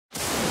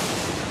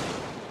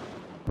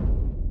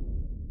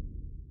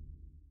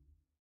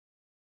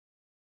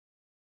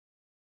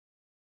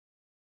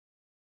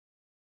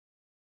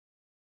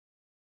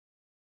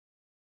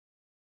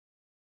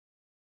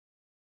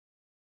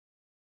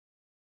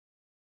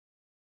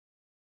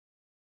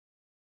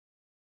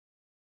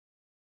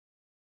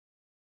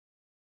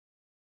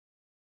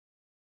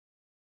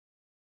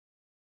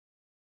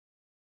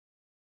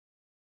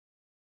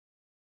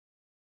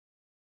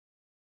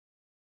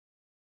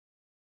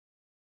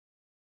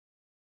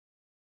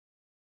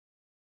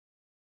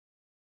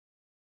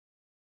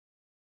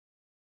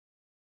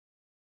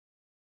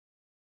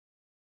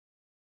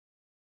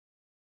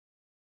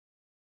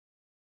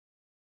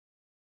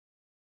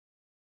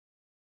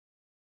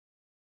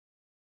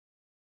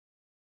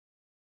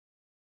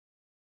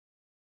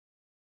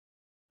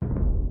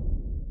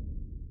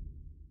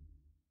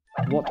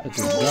What a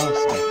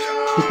disaster!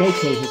 Hubei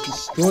has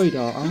destroyed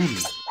our army.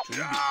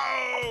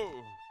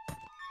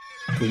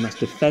 We must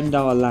defend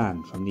our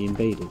land from the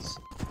invaders.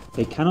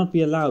 They cannot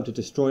be allowed to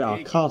destroy our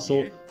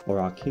castle or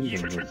our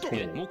kingdom will fall.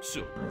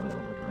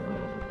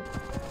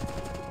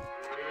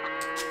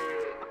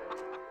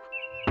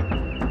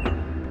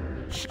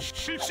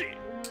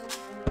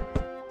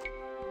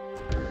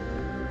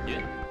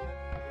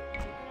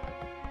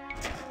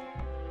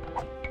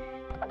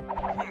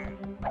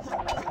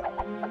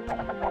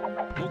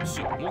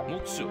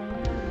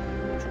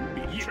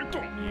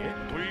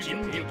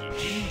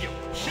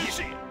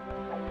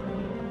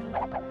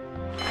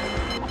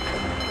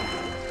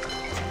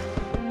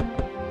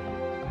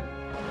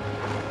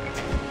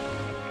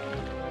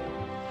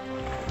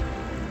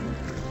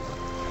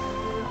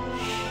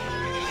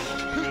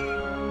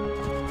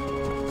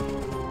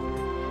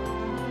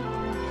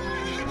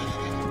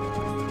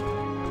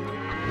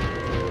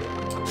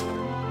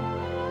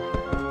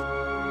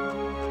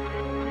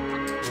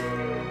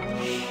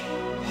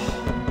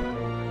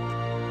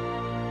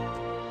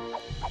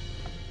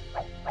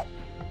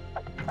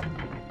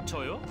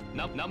 저요?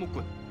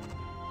 나무꾼.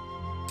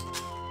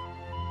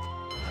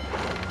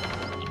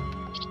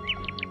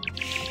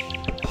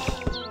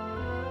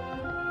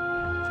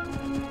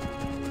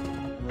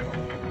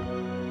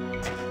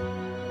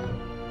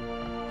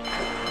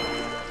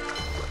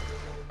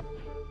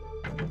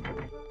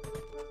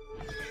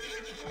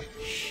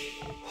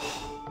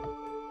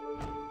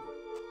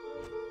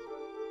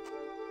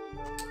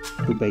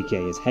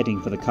 Hubei is heading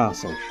for the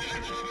castle.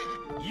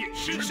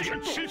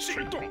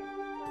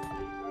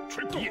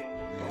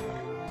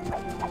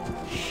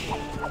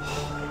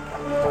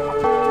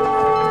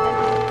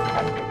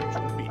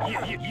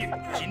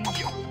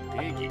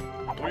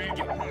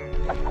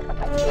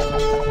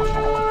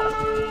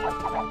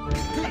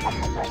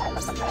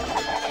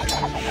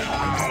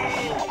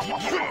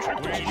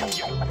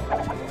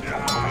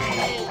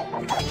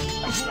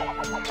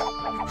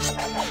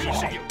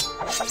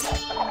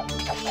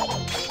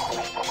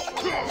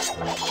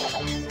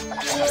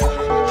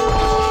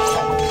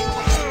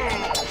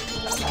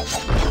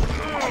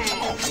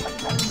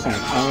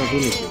 Our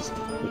villages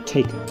were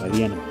taken by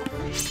the enemy.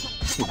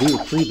 If we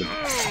would free them,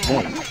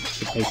 they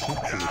should pay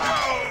taxes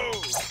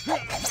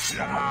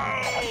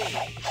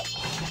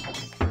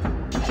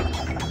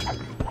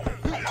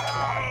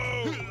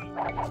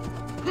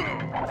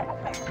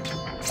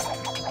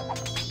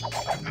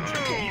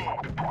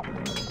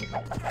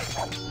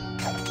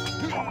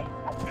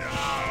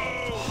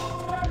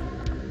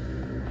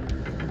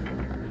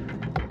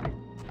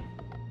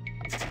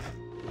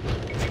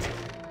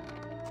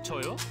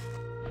저요?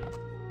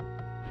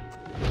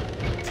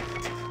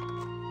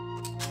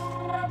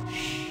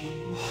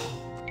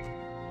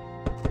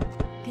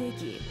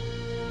 대기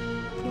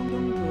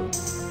동동부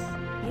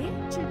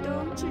예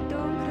출동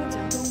그러죠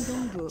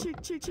동동부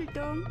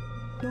출동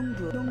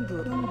동부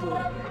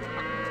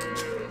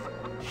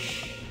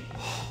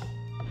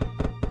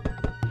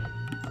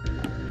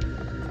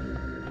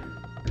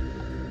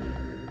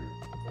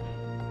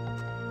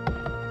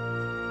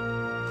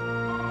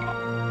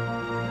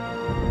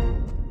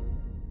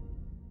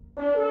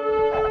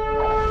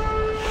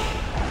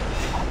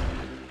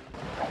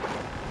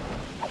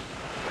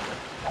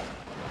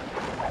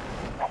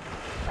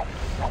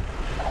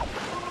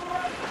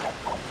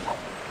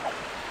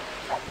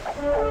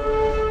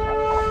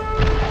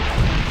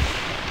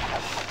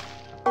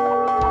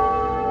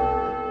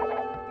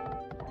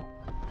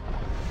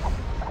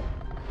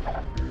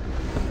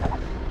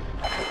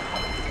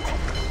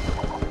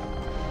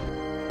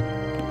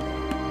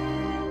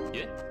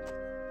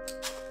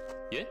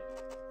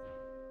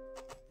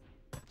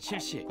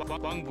실시.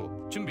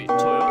 왕부 준비.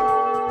 저요?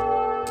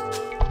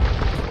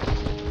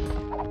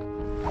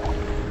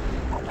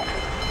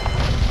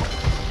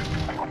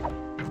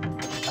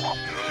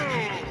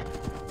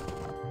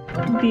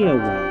 Dear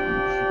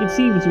one, it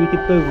seems we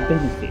could both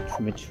benefit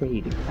from a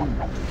trade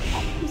agreement.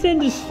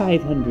 Send us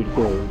 500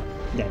 gold,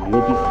 then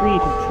we'll be free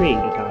to trade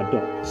at our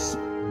docks.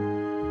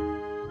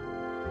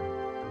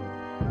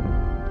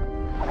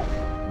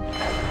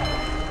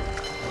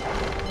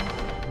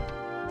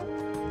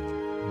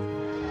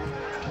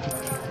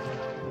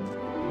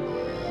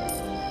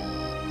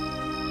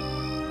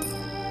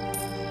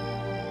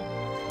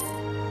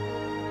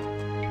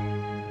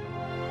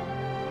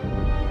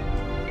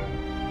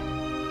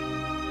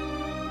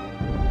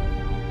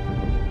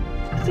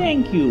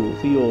 Thank you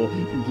for your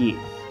gift.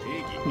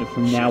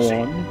 From now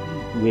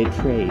on, we're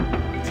trade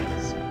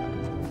partners.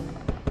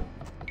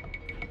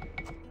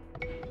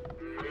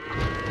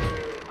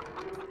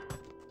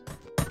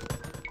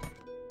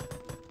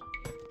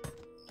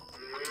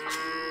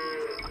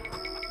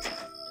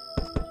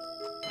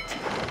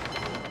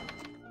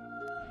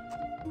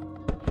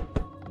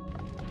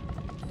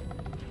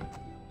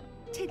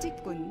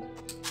 채집꾼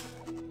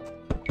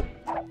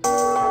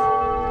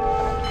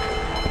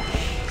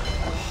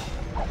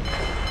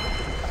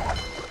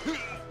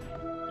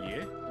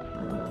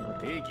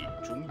대기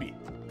준비.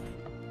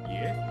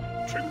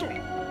 출동.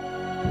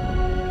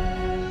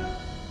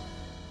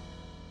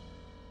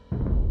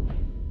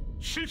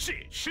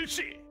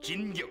 실시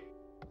진격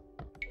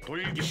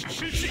돌격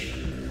실시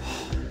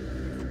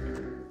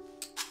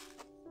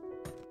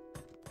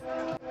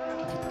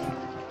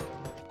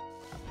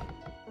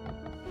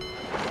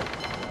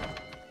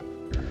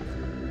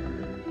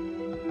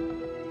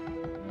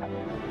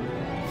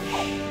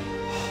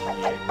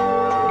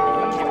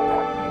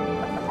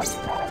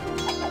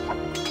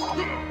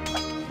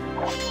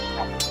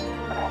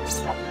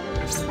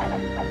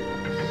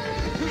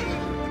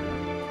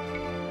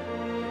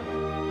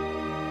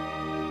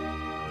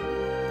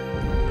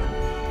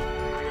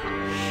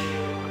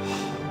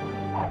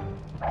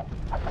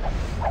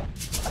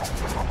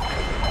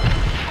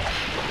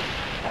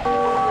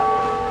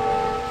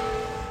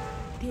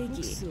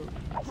대기.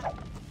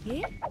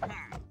 예?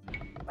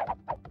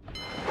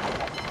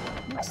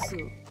 묵수.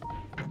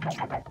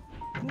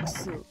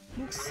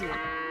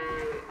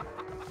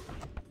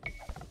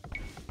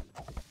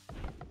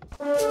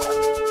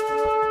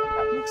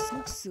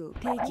 묵수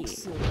대기.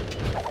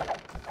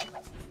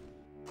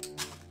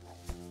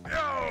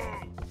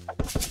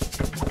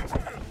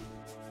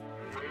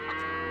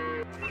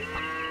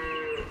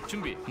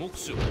 준비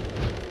목수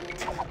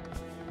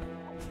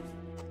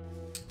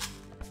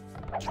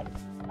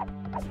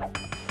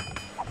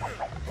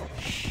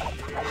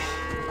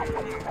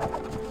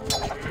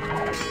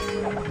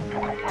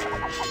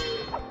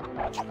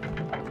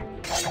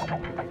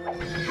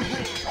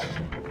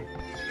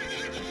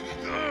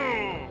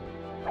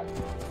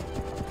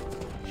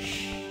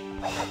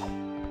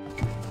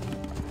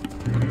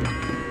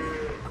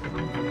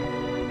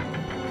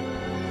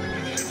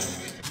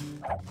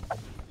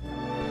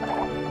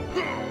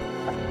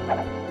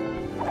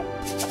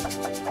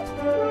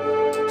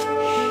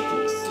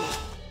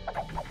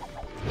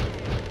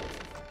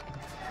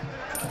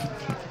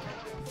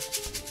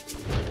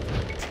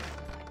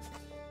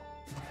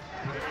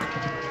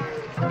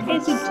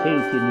As a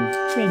token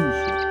of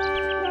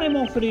friendship, I'm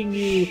offering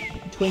you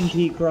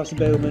 20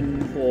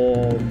 crossbowmen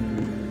for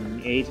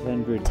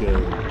 800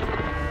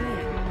 gold.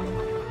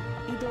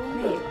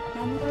 이동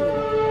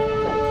나무꾼.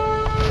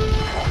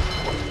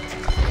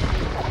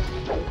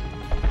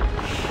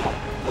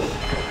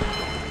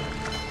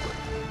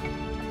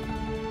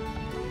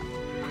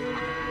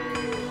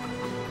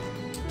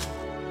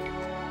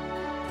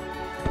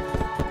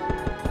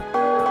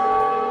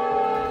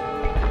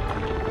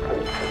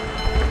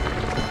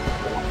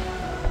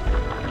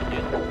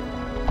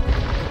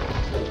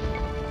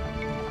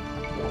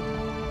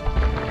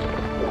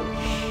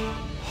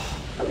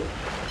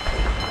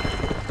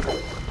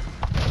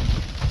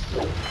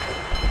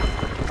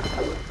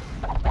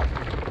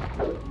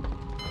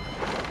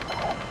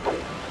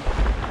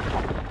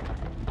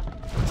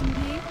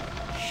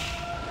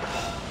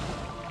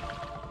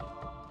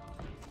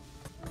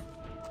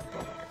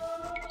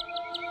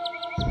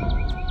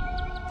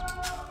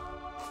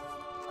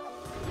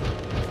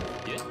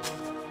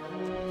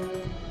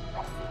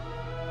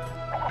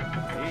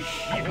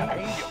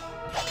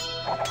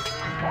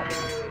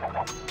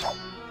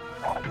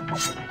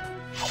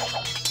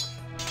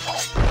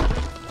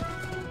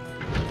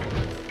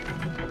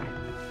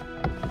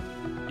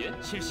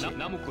 실시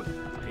나무꾼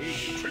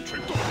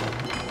출동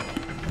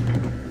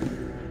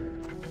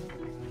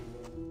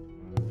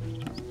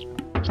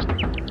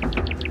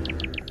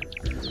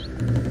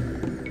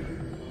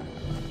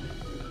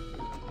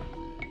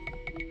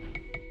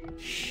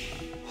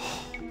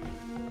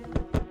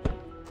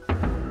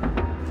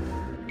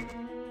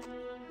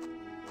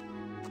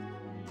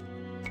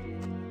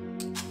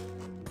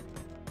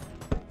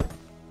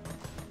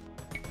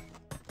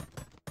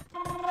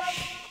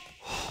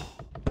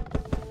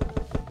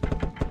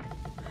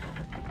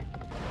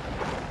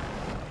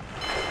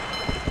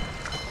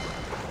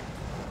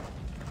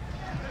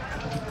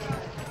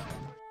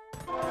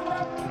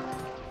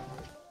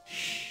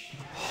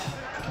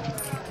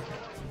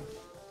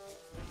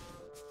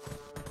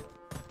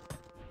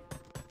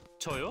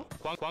저요?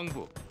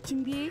 광부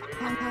준비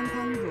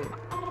광부.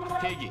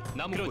 대기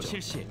나무꾼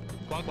실시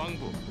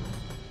광부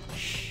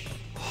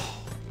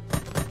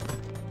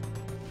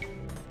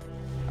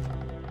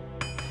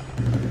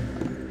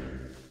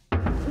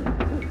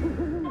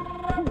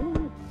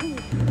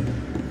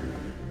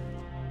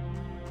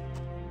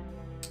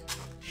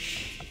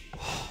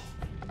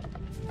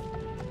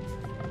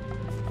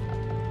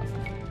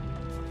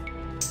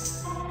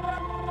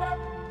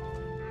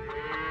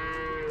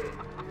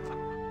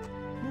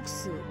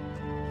묵수.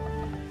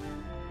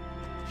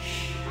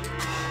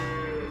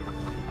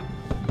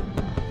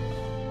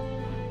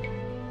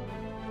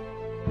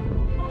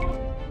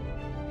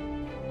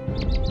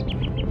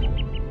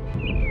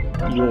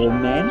 Your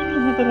men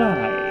have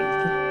arrived.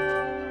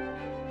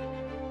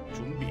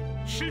 준비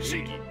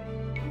실시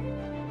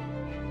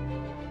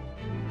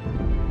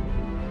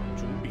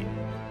준비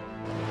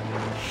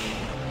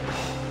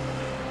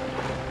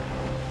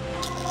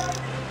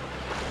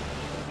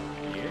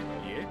예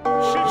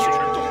실시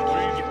출동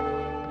돌격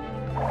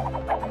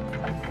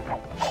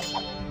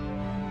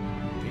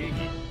대기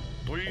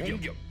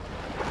돌격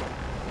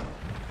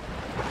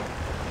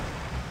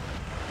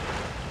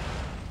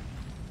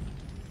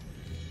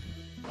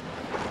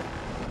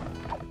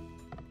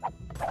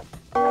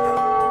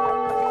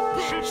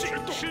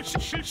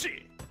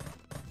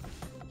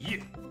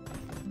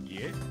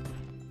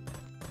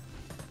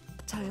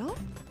자요?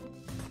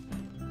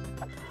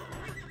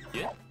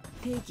 예?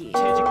 대기.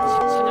 채집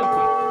사냥꾼.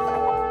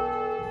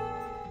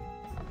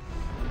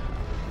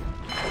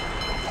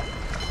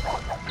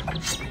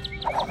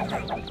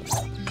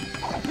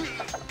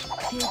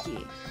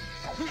 대기.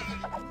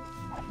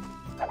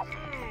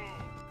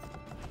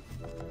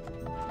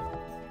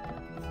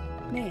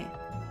 네.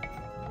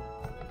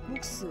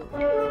 목수.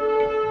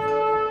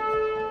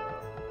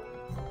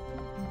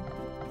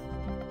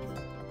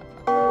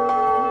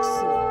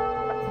 목수.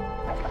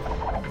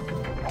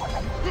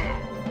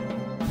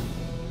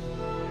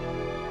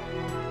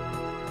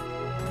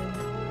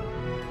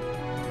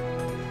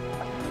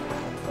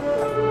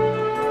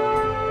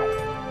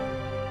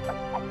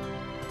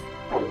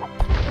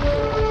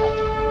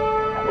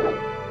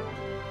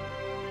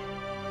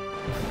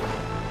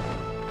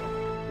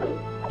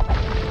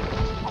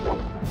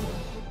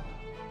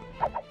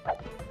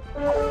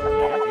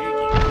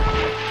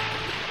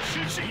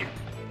 실시.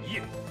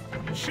 예.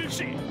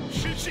 실시.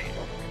 실시.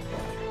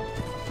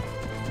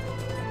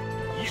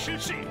 이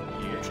실시.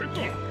 예.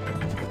 출동.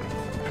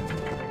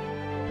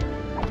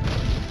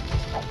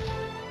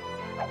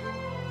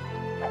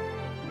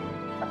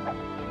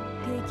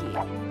 대기.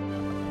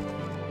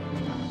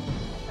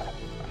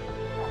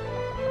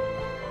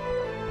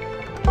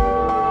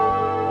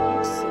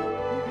 목수.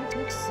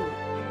 목수.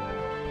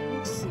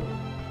 목수.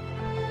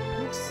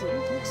 목수.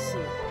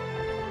 목수.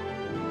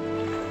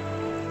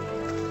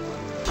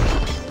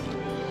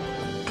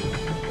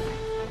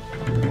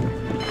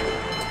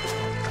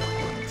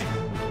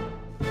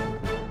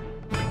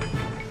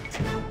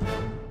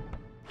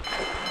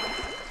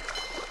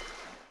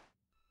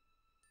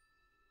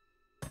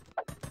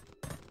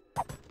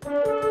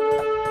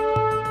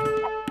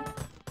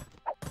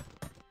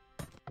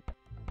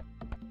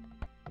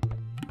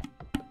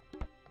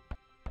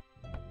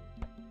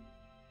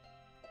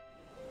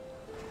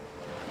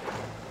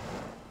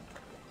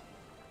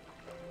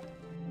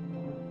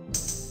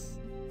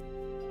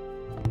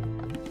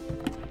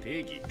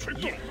 대기.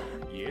 출동.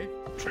 예.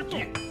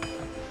 출동.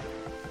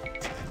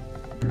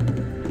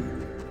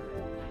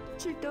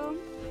 출동.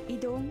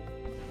 이동.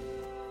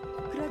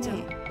 그러죠.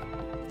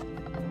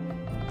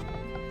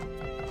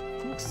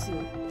 목수.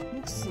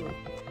 목수.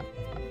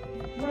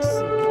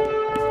 목수.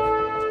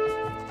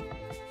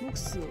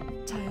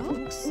 목수. 자요?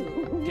 목수.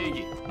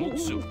 대기.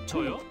 목수.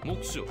 저요?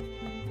 목수.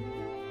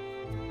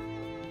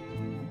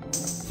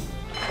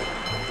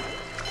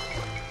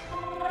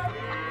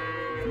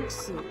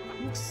 목수.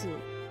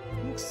 목수.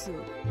 목수.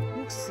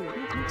 목수.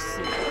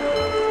 목수.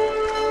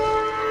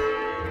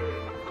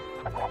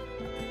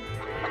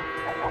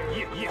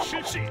 예. 예.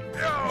 실시.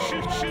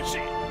 실시.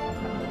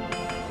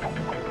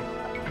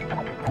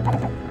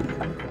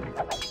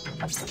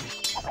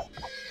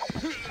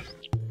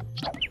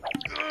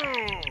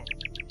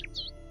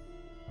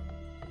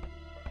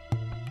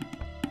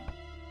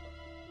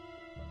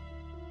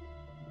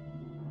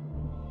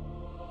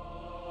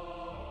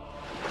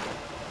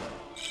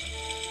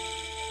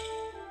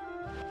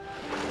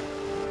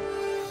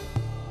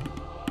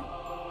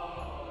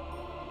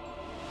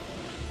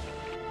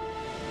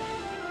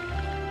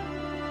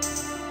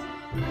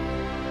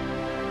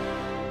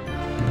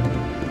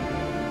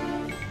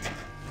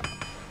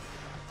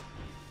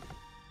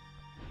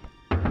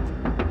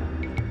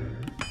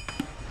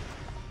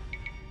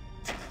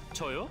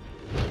 저요?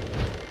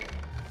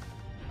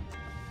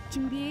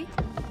 준비.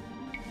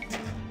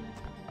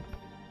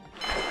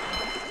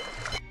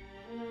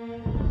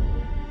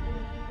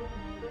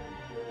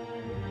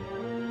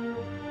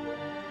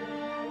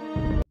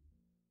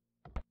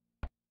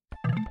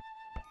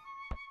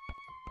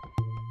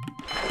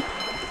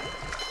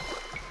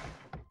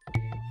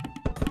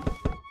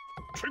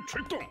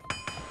 출동.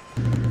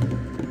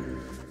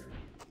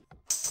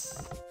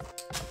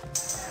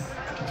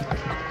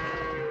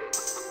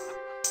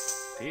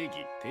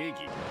 대기.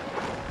 대기.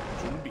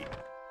 준비.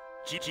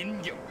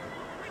 진격.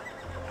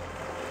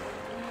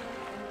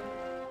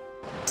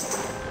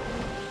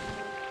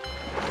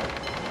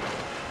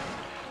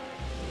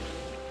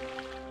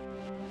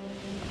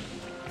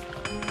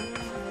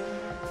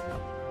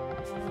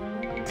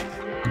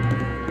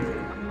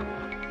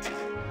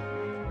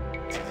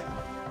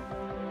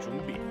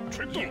 준비.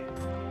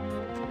 출동.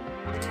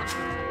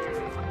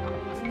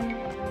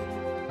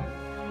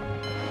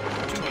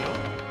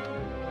 저요?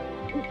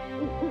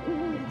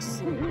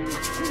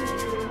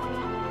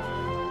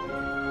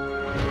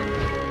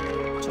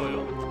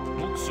 저요?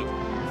 목수.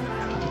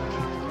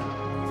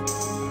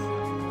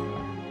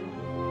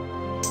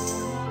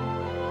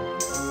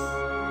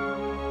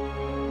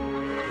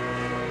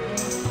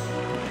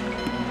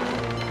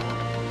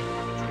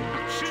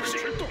 실시.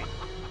 출동.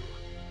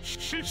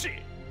 실시.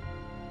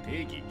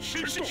 대기.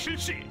 실시.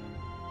 실시.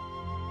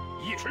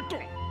 예.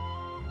 출동.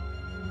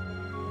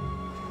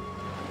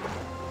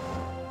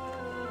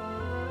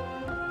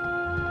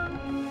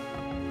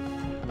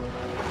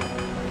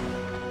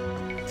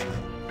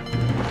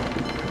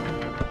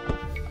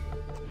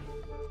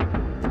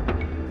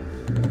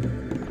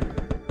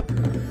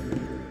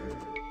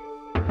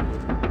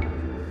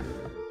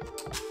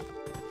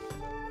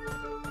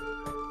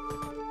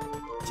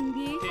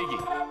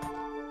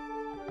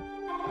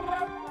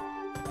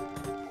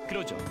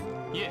 그러죠.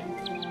 예.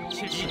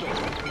 실시도.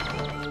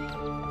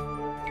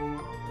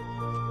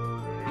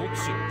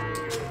 목수.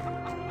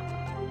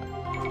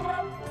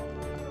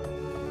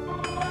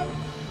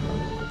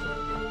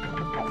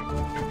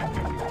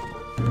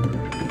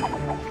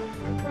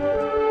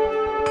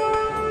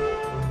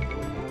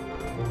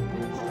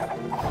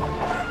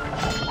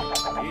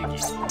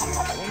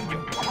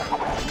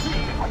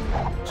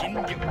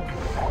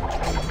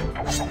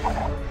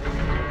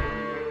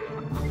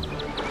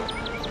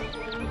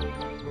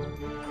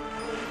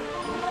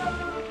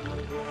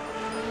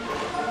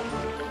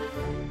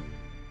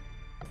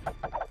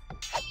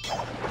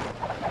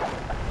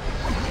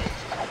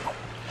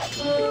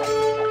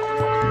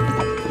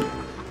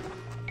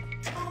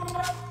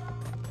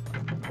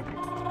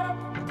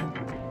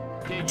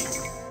 대기.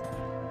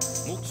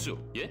 목수.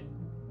 예?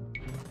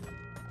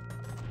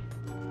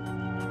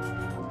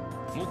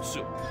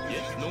 목수.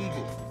 예?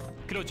 농부.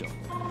 그러죠.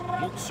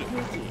 목수.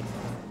 대기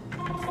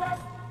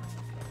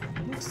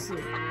목수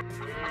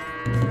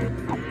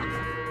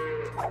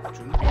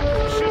준비.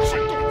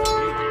 실시도.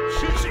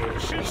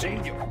 실시.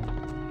 공격.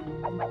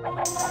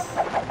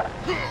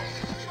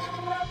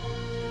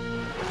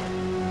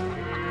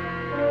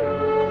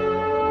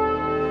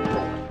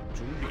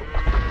 준비.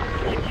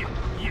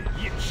 예.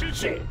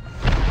 실시.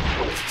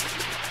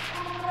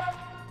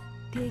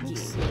 대기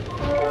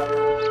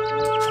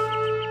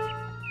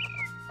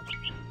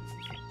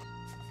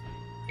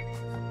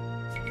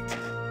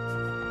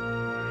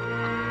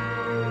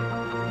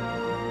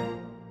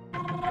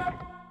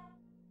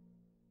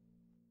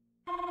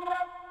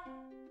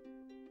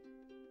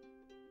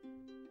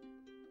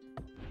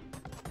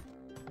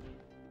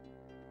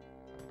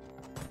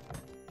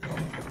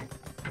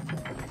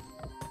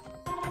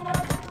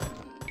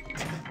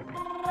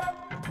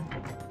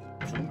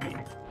준비.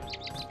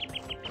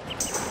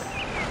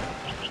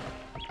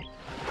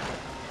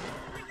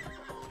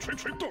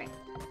 출동.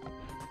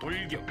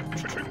 돌격.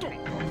 출동.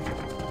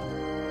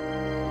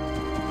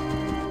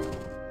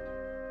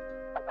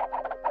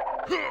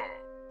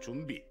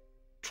 준비.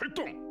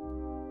 출동.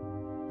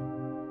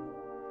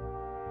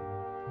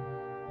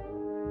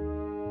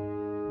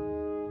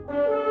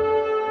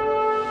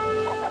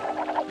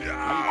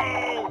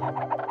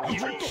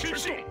 이동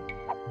실시.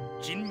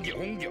 진격.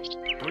 공격.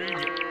 돌격.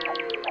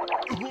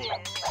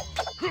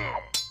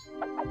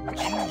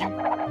 진격.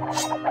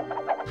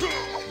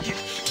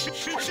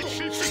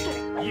 실동.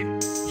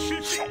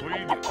 실시.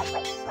 돌격.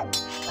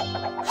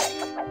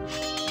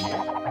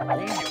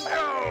 공격.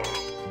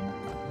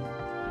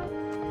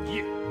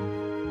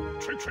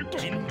 출동.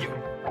 진격.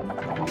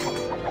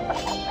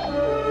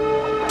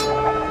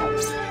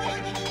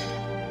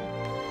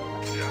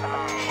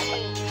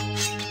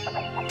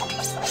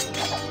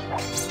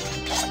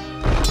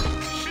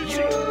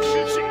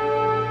 실시.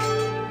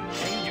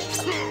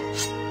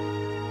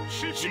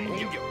 공격.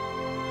 진격.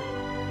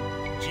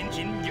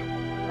 진격.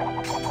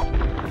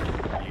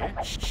 예.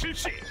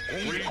 실시.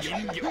 공격. 예.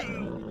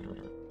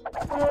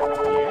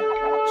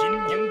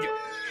 진격격.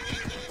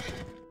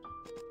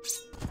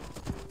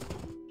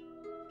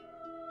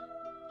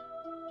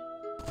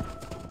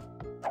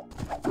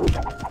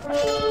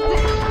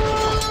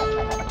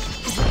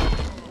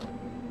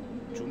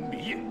 준비.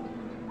 예.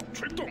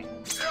 출동.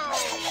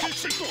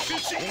 실시.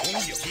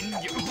 공격.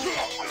 진격.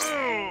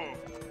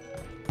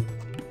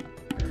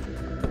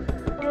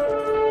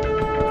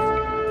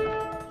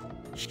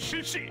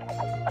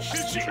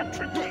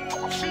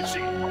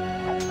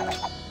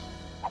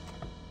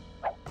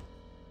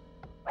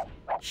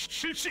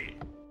 실시.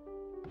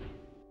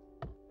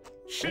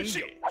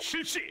 출동.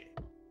 실시.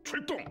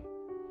 출동.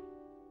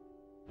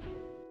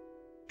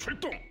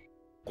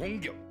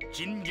 공격.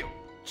 진격.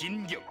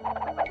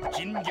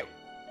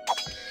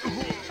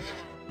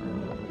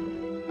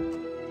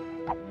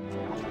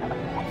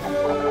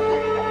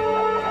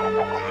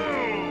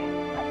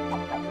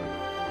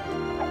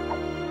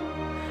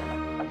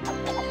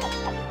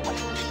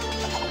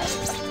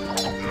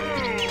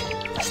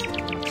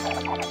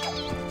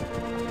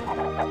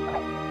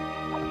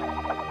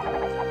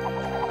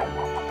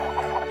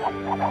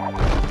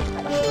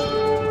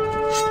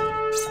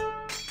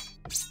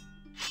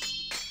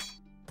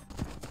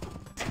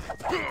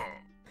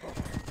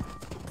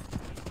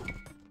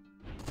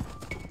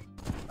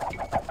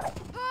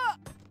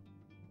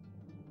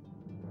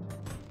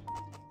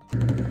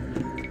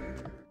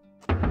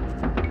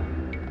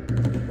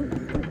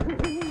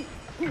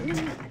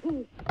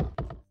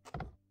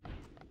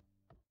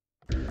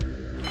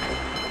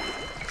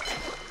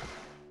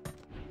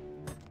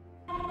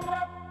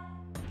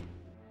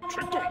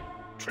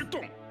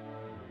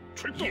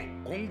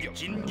 출동. 공격.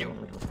 진격.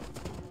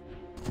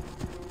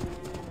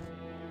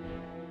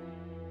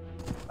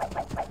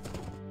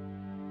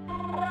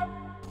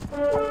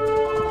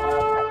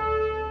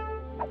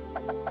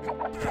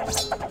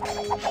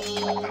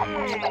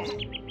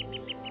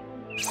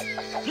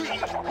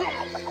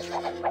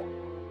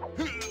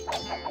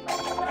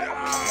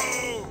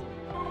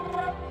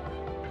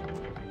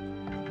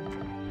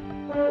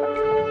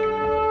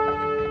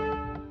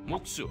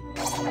 목수.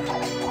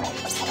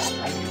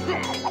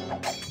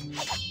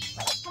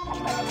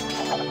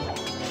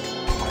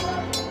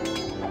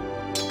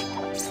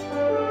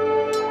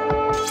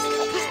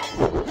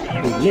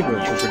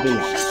 liberated the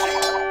village.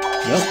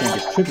 They'll send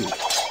us tribute,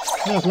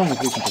 as long as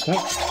we can protect them.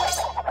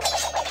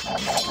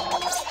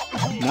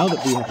 Now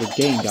that we have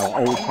regained our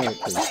old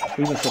territory,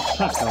 we must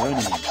attack our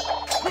enemies.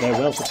 They're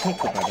well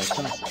protected by their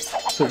classes,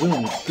 so we'll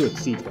need good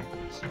siege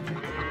weapons.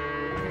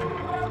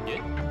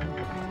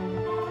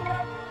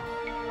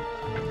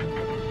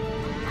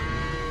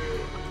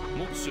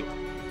 목수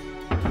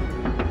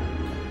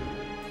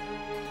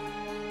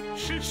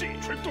실시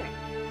출동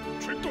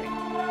출동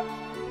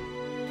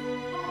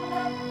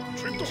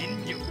출동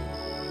진격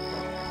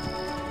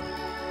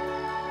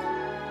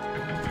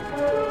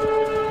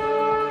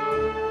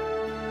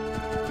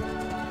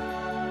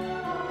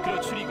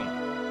그로 출이금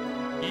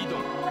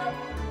이동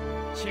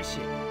실시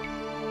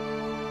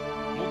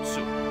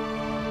목수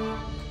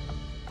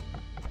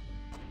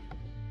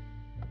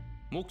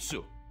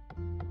목수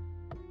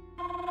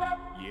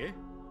예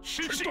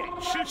실시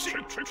실시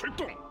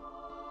출동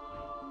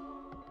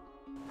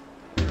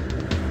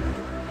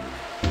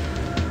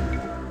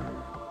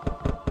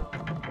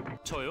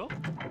저요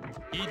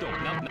이동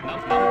나무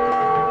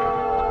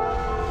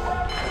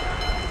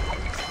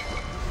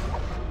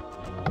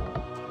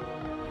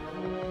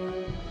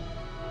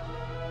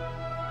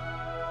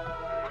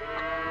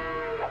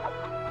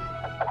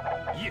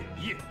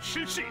예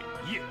실시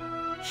예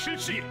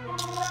실시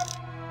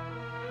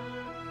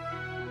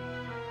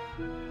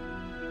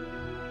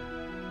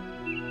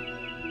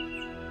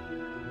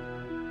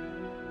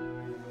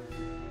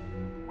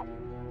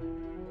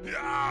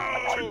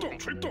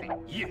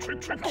출동 예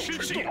출동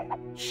실시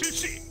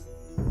실시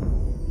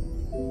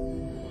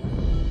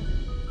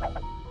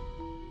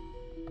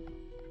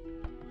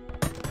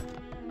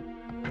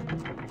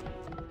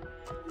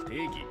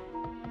대기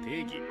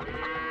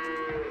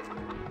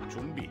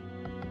준비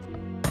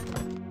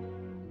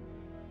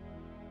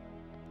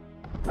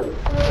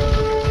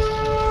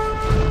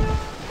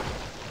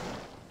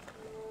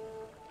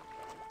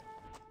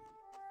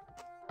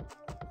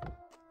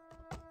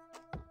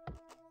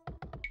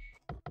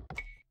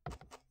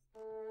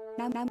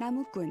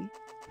나무꾼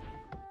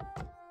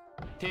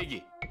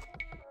대기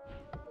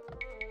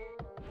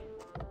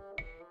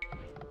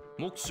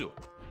목수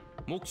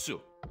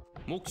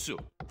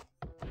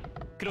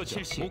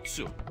그러죠 실시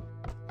목수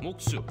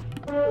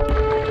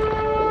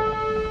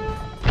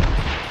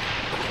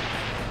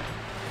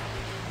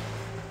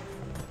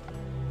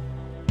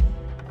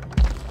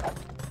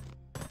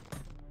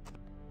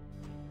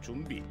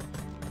준비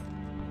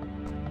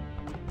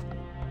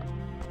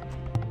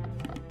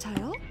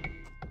저요?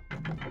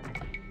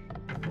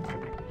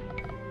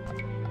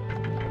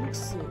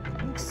 목수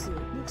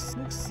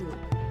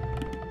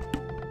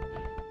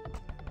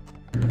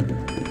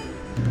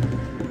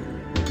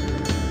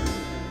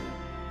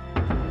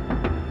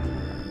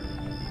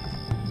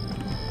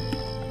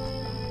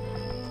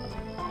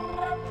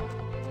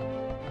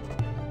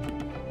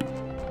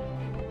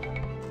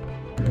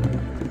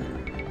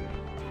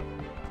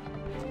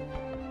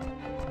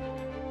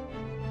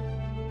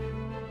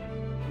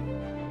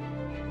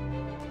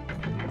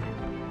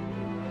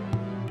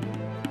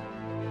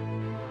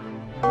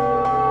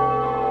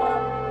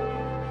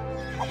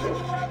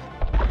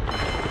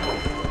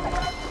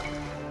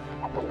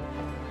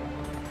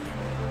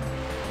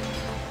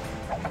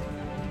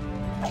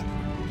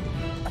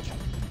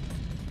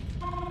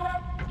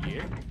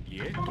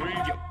예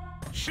돌격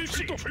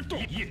실시 출동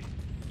예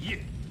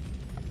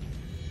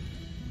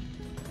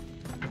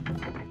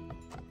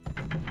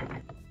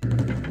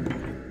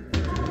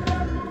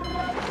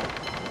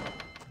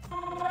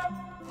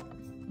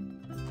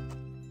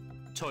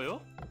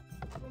저요?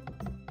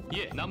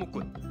 예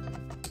나무꾼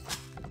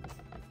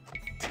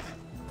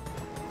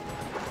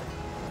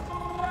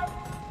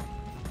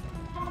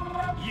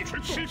예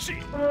실시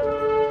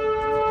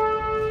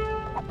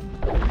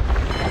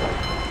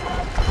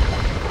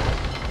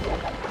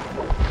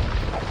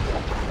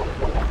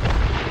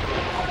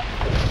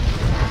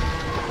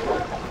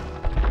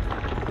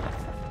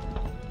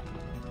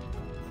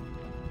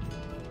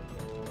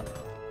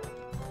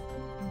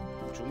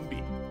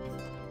준비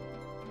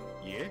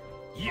예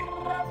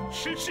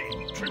실시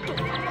출동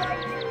준비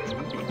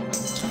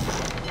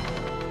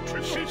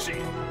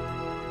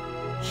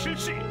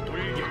실시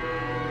돌격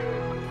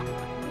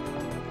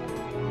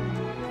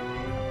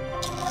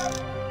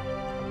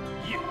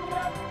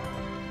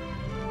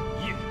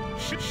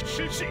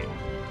실시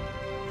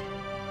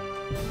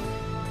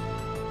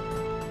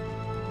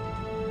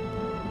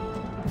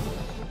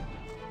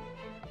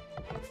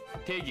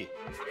대기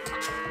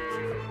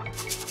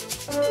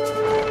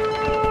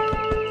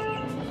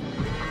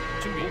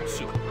준비 목수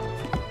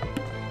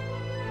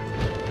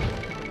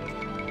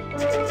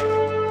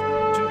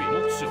준비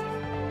목수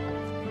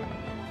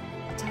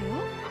저요?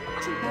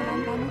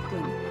 나무꾼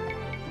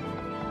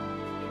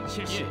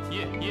실시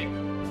예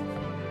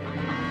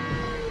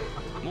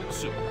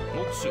목수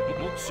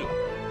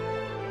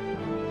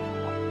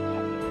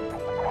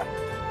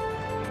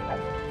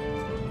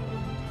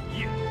예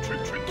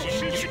출동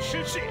실시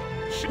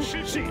준비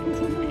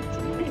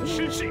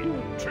실시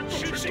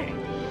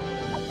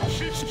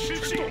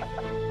출동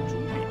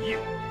준비 예.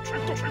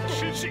 출동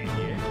실시.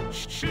 예.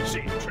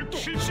 실시. 출동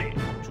실시.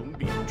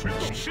 준비.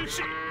 출동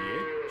실시.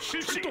 예.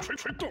 실시.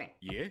 출동.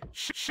 예.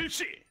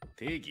 실시.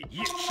 대기.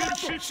 예.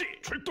 실시.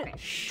 출동.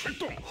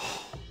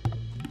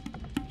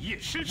 예.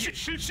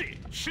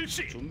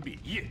 실시. 준비.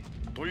 예.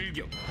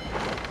 돌격.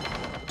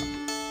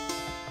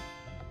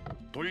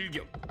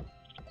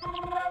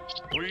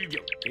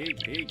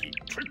 대기.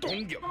 출동.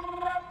 공격.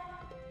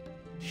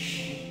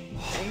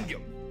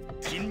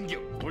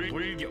 진격.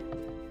 돌격.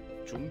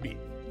 준비.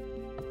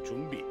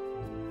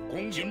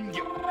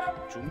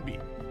 공진격. 준비.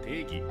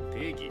 대기.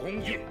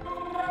 공격.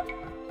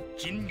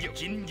 진격.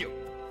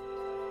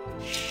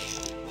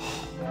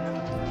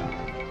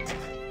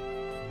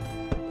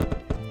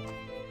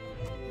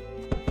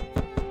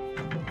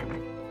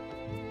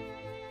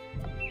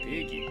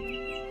 대기.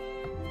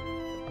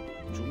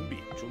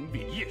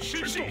 준비. 예.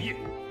 실시. 예.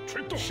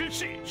 출동.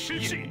 실시.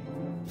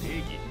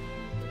 대기.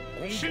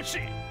 실시.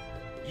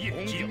 예.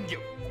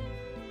 공진격.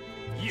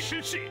 예.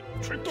 실시.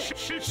 출동.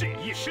 실시.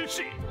 예.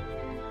 실시.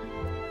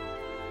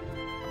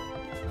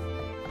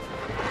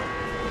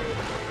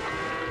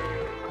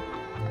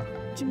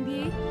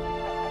 준비.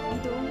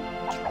 이동.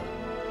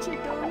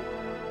 출동.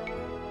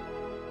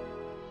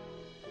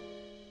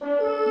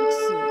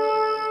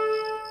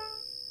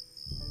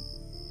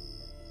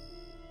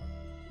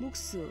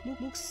 목수.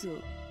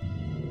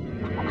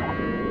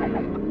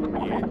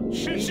 예.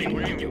 실시.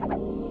 돌격.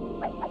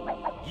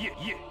 예.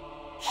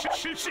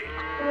 실시.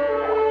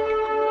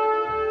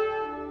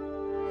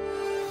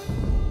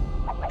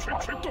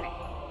 출동.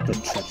 The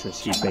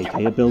treacherous Yubei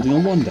are building a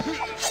wonder.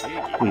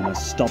 We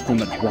must stop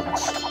them at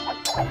once.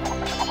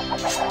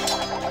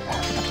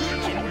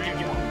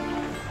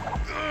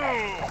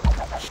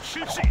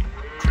 실시.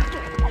 출동.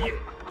 예.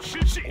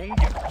 실시.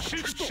 공격.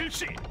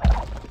 실시.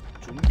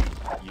 준비.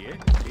 예.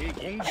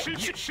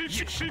 대기.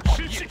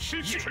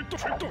 실시.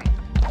 출동.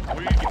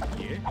 돌격.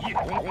 예.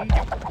 공격.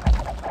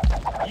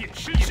 예.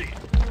 실시.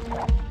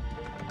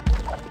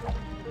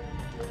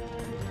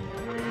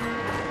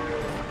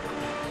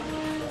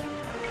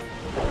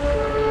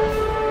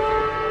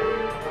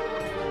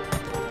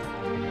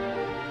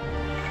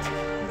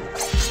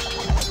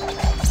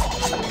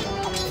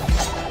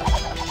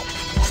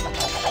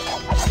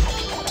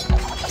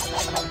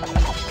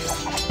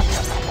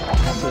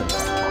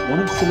 One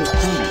of Silic's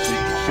plans is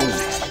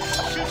destroyed.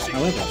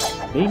 However,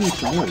 they need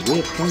to know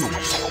we're strong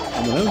enough,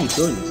 and will only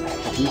join us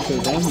if we show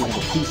them we have a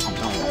decent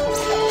army.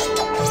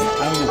 The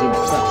town is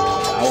impressed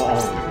with our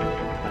army,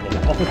 and they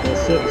have offered their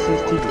services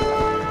to you.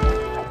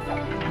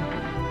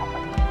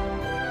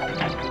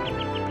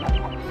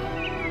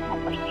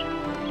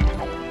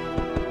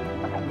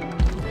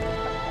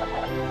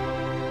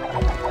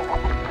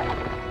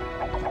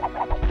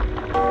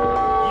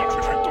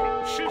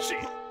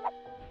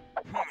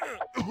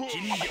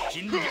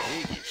 진격.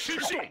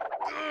 실시.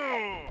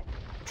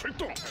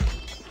 출동.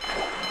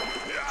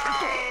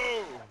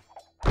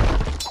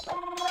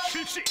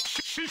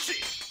 실시.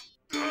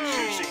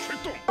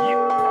 출동. 예.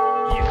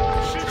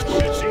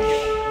 실시.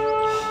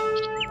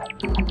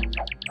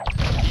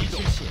 이동.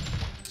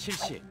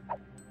 실시.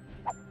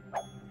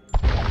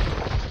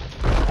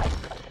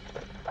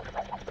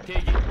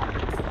 대기.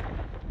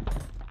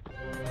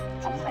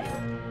 준비.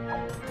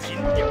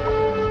 진격.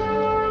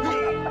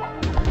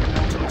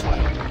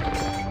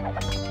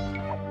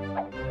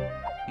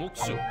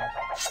 목수.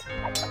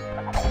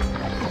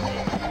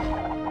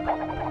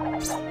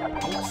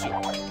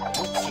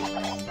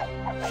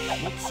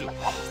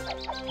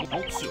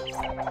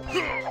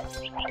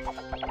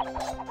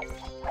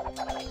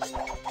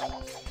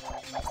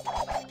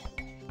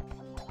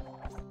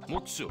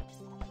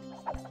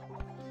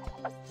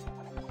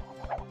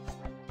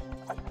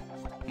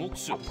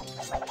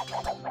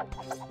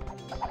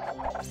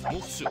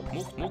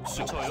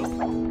 저요?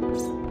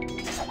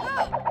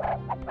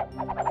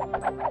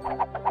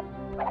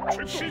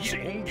 실시.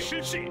 공격.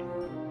 실시.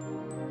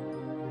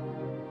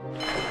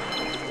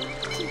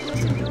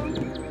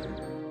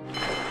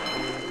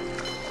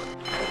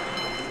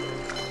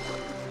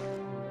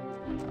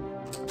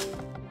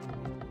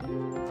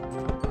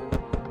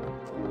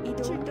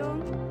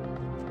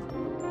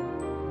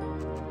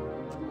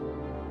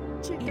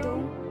 이동.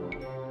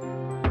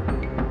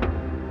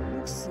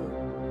 목수.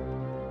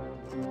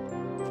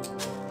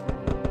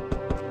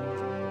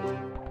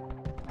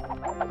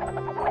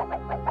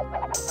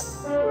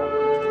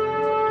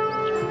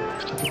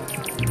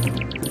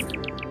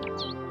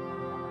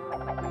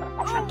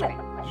 출동.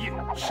 예.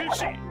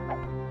 실시.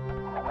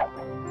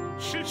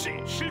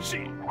 실시.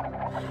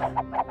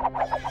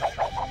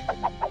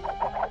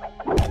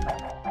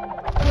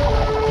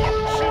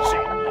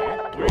 예.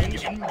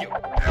 돌진격.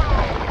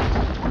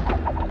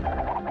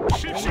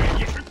 실시.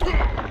 예. 출동.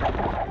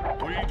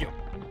 돌격.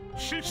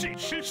 실시.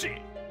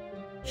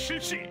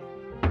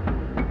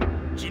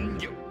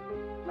 진격.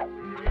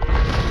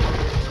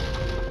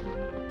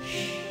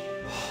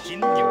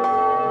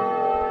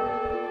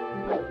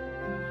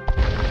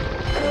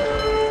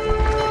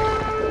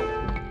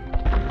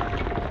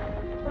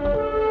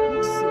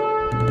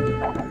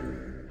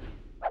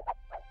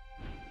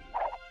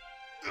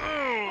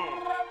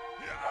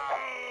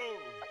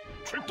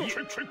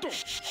 출동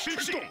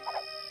실시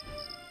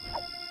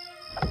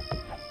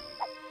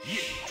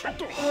예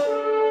출동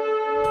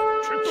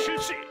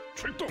실시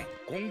출동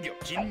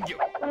공격 진격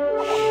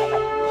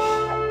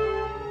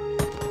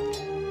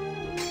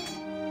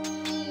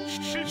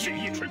실시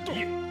예 출동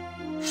예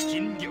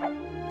진격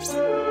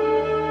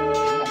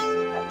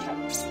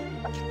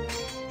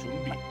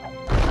준비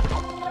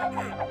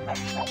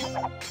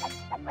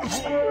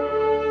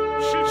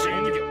실시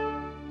공격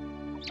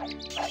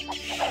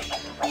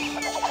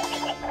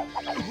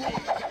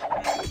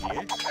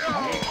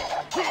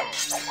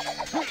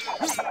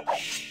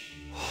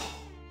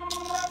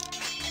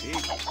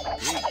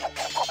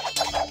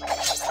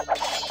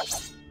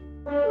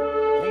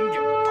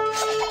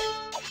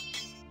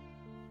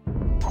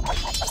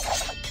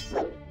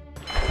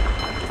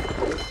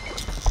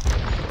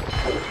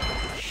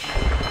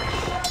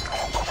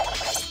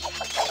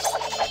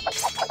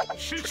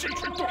실시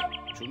출동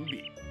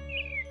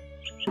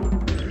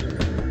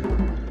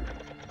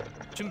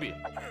준비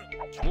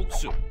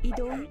목수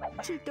이동,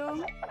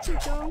 출동,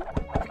 출동,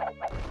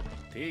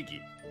 대기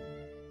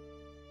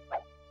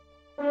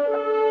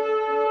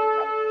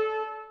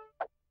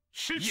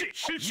실시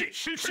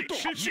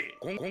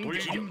공격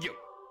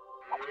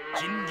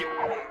진격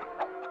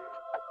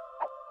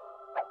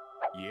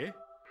예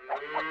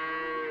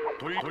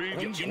돌격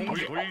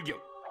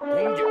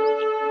공격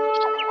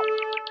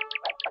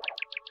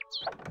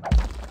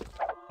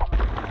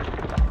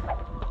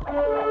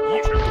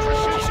예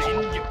실시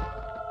진격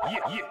예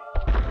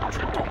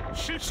출동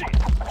실시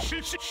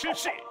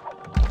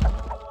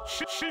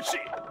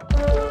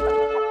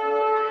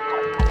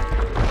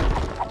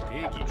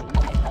대기 준비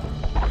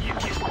예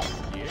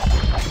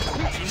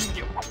진격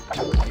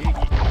대기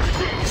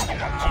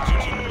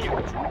진격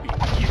준비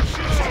예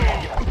실시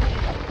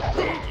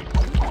대기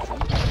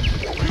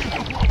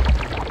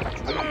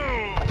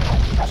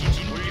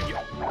진격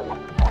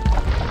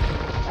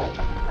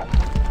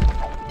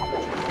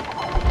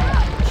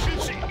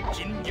실시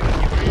진격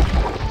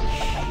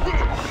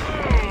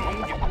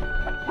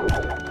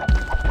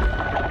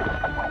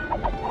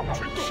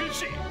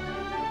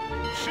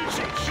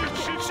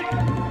실시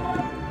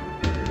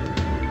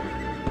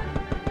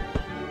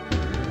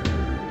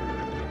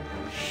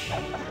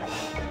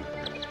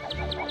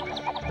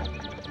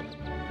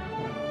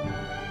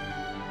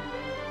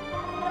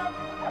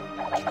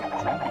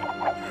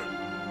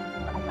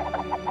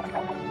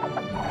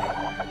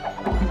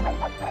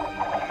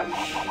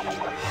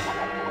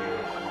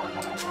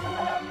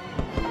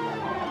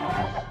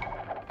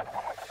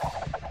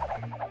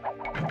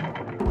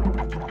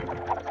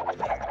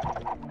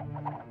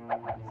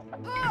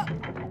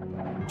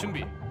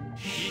준비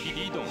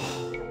이동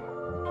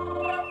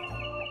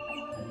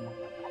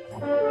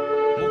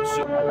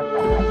목수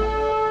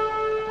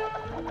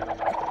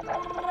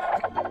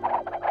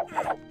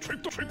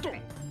출동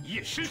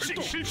예 실시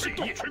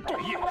예 출동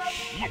예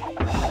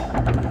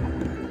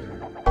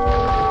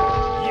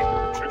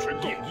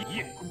출동 예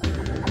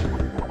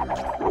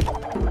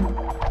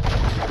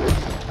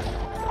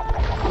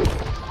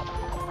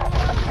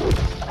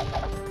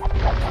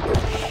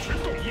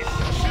출동 예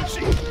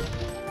실시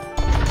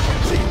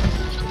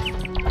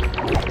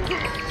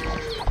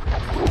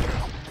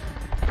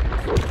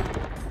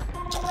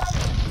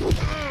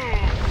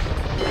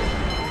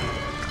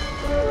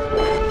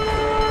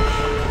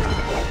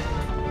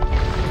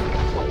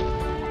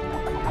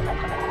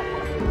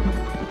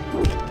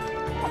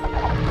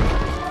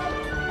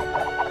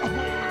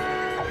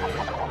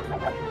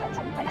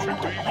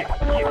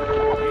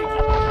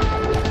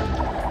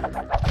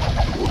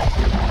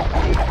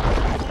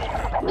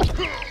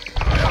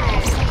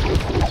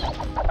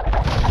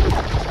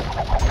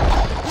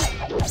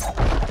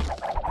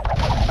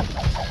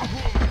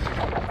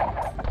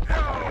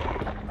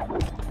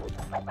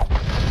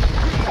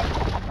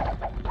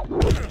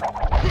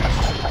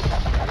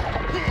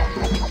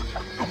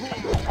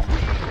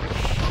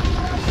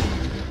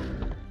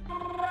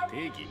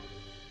대기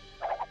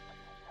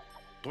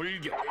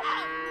돌격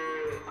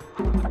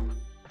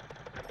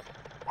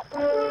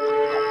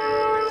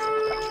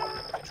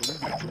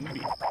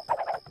준비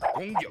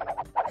공격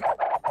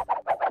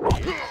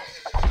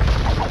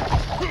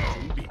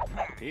준비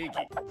대기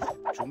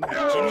준비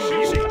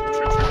실시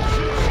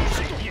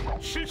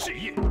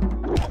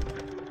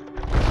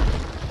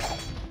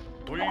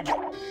돌격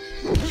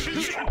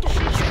실시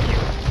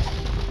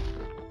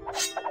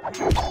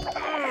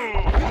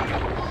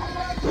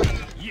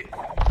예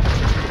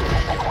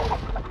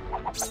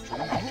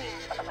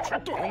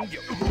출동 공격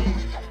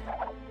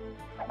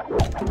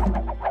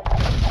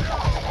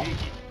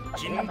대기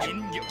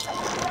진격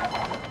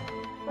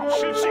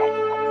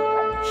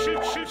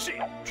실시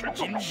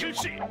출동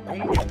실시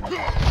공격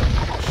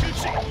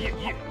실시 예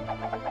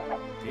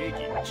대기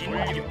진격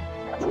준비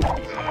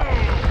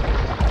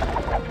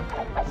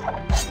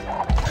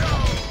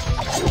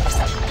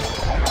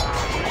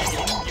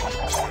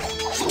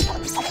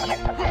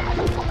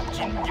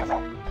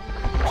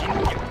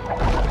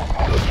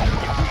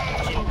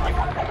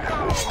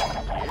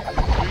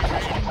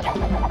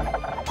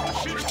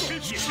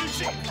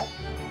실시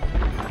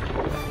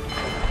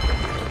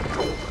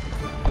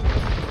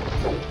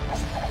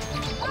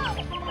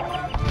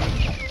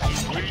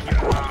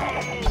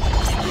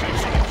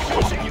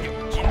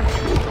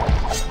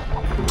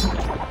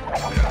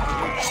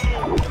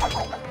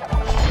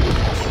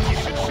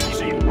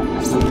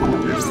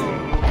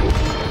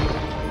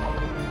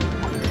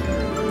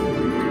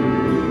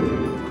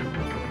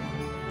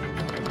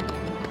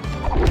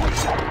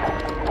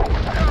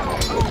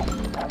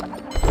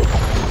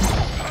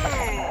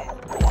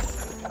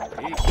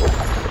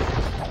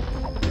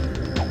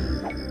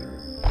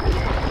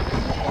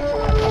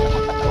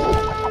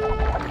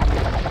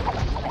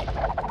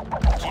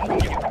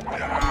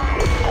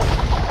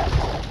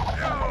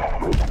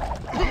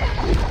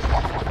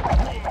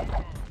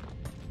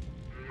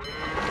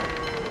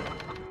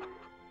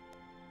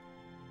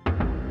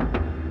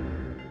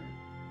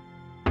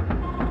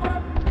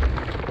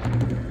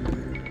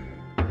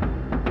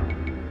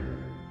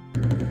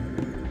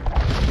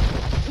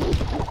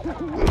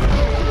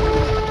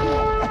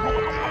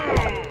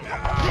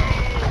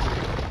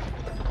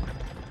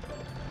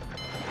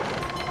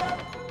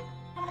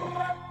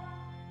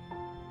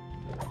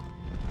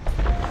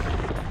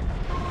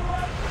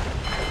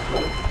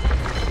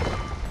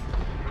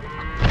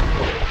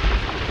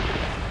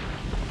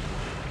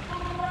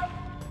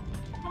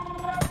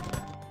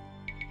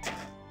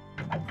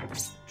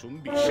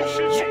준비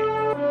실시.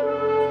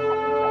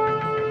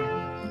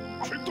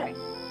 출동.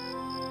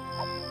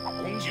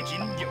 공기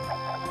진격.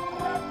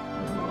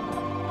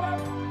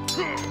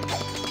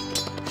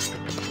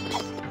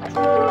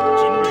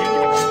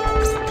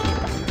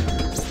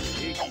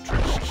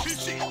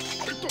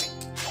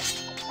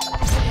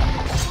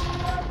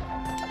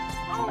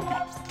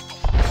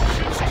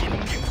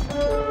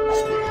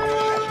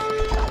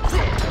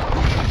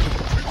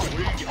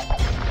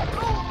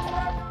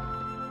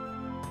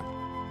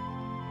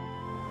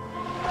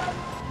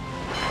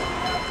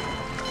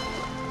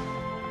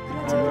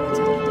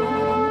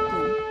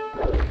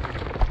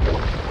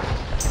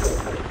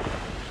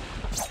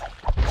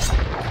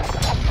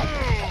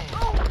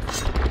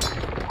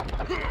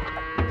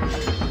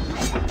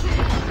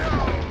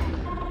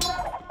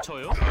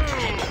 저요?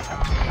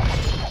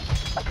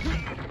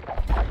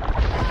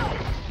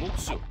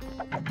 목수.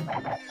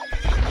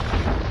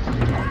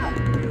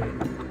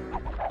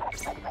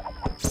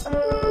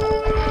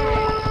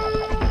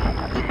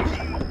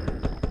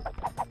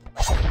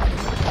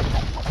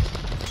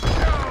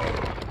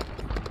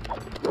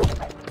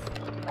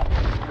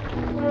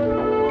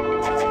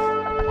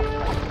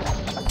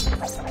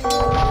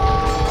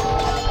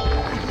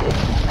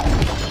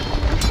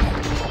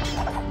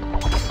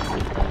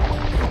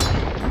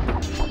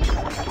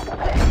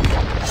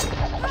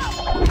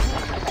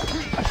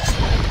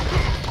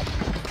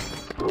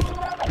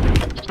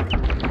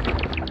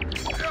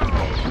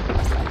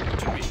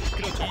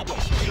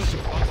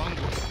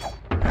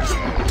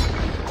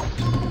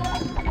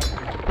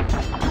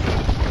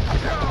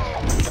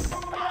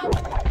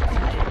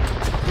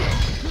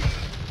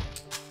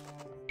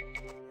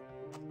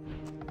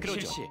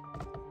 실시.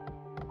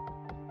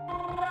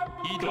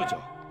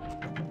 이동죠.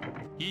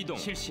 이동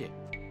실시.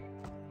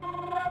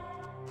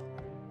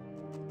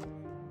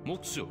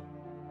 목수.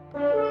 네,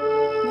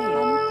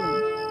 나무꾼.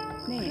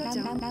 네,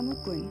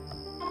 나무꾼.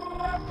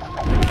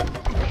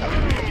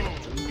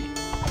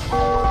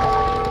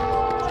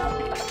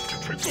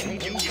 출동.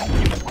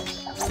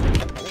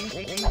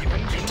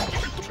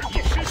 공기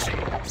실시.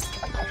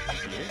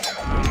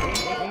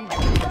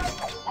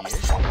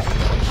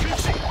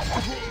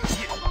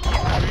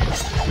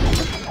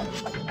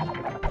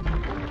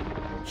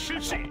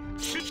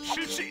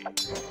 실시.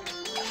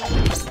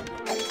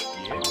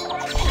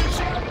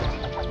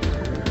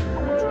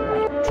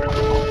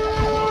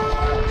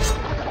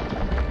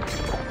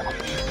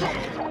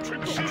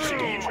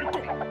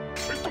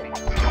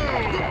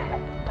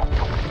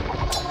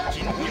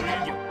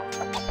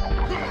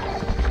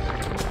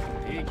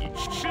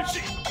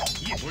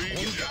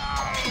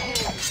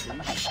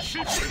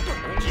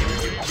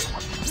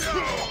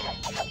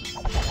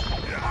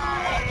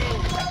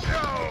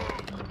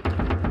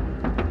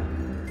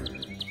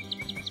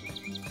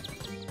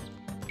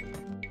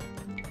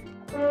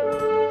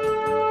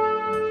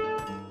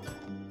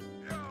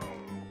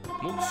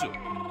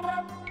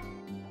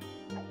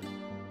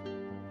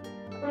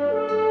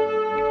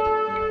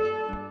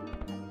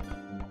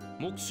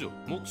 목수.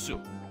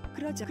 목수.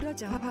 그러죠.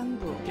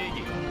 방부.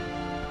 대기.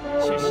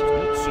 실시.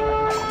 목수.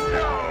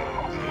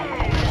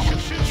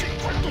 실시.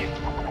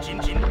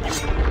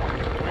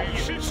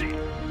 실시.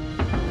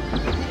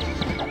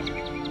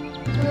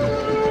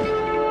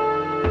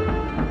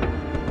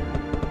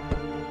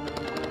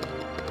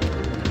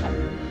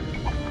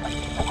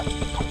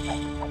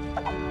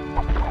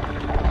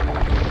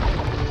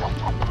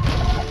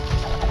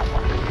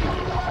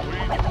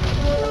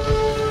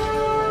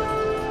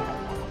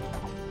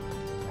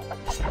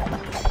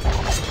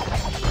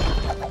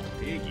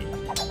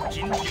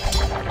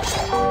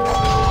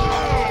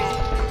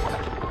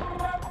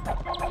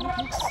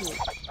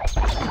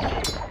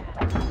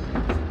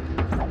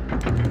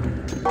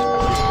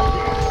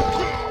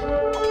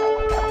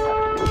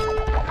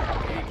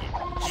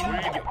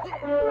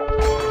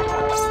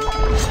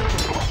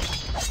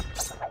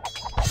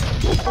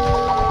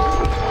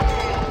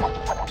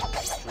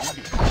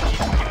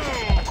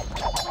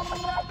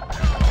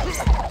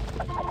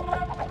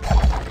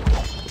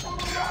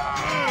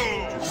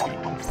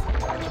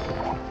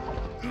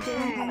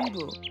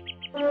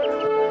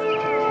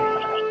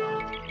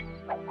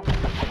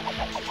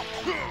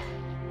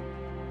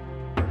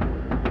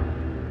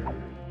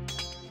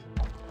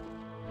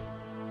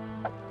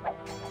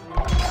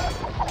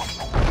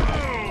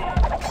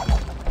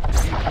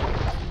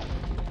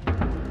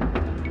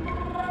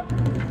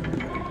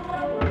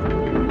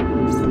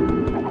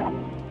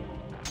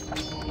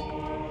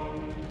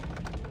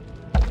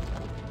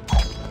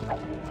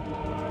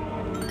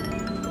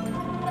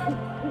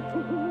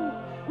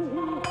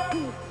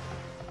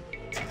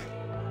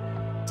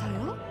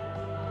 저요?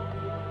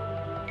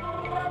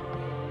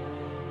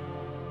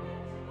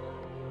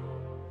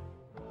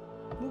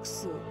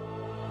 목수.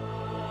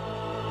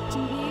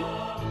 준비.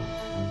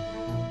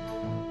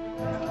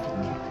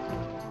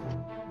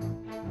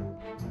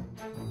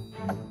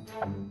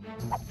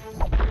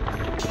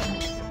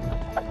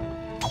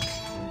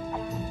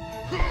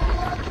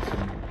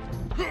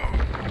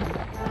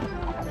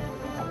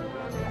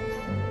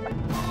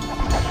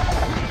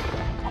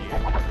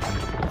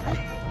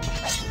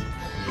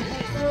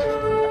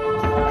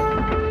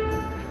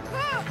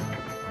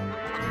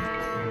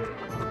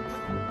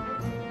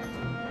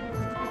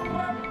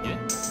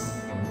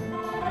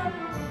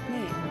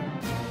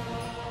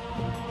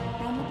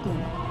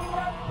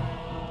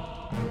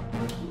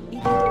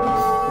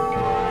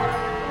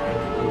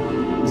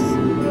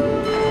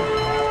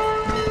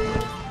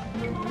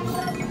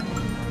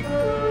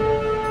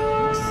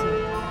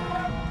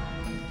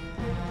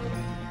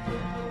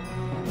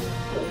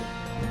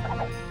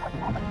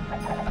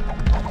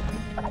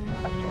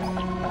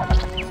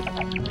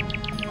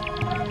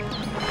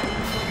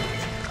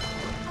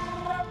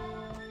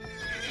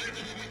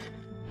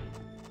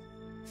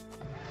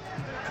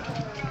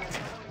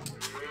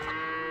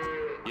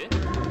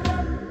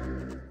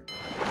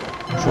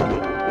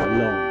 trumpet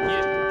long 예,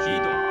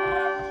 이동.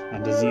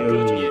 and as the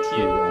only 예, true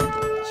예.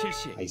 emperor,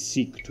 실시. I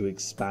seek to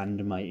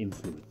expand my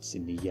influence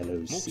in the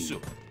Yellow Sea.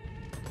 목수.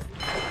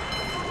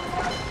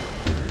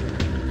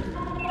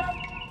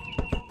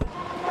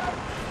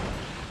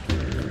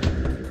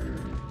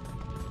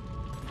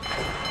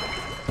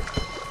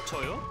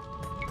 저요?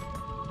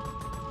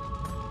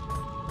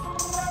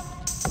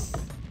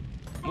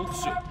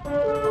 목수.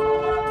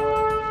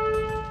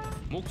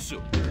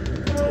 목수.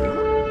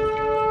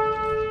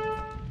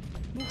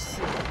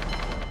 목수.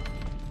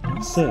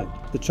 Sir,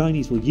 the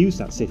Chinese will use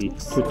that city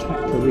to attack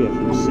Korea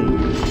from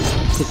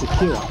sea. To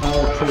secure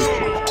our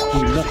trade route,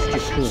 we must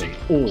destroy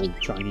all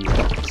Chinese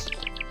docks.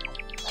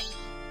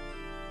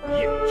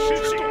 예,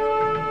 실시.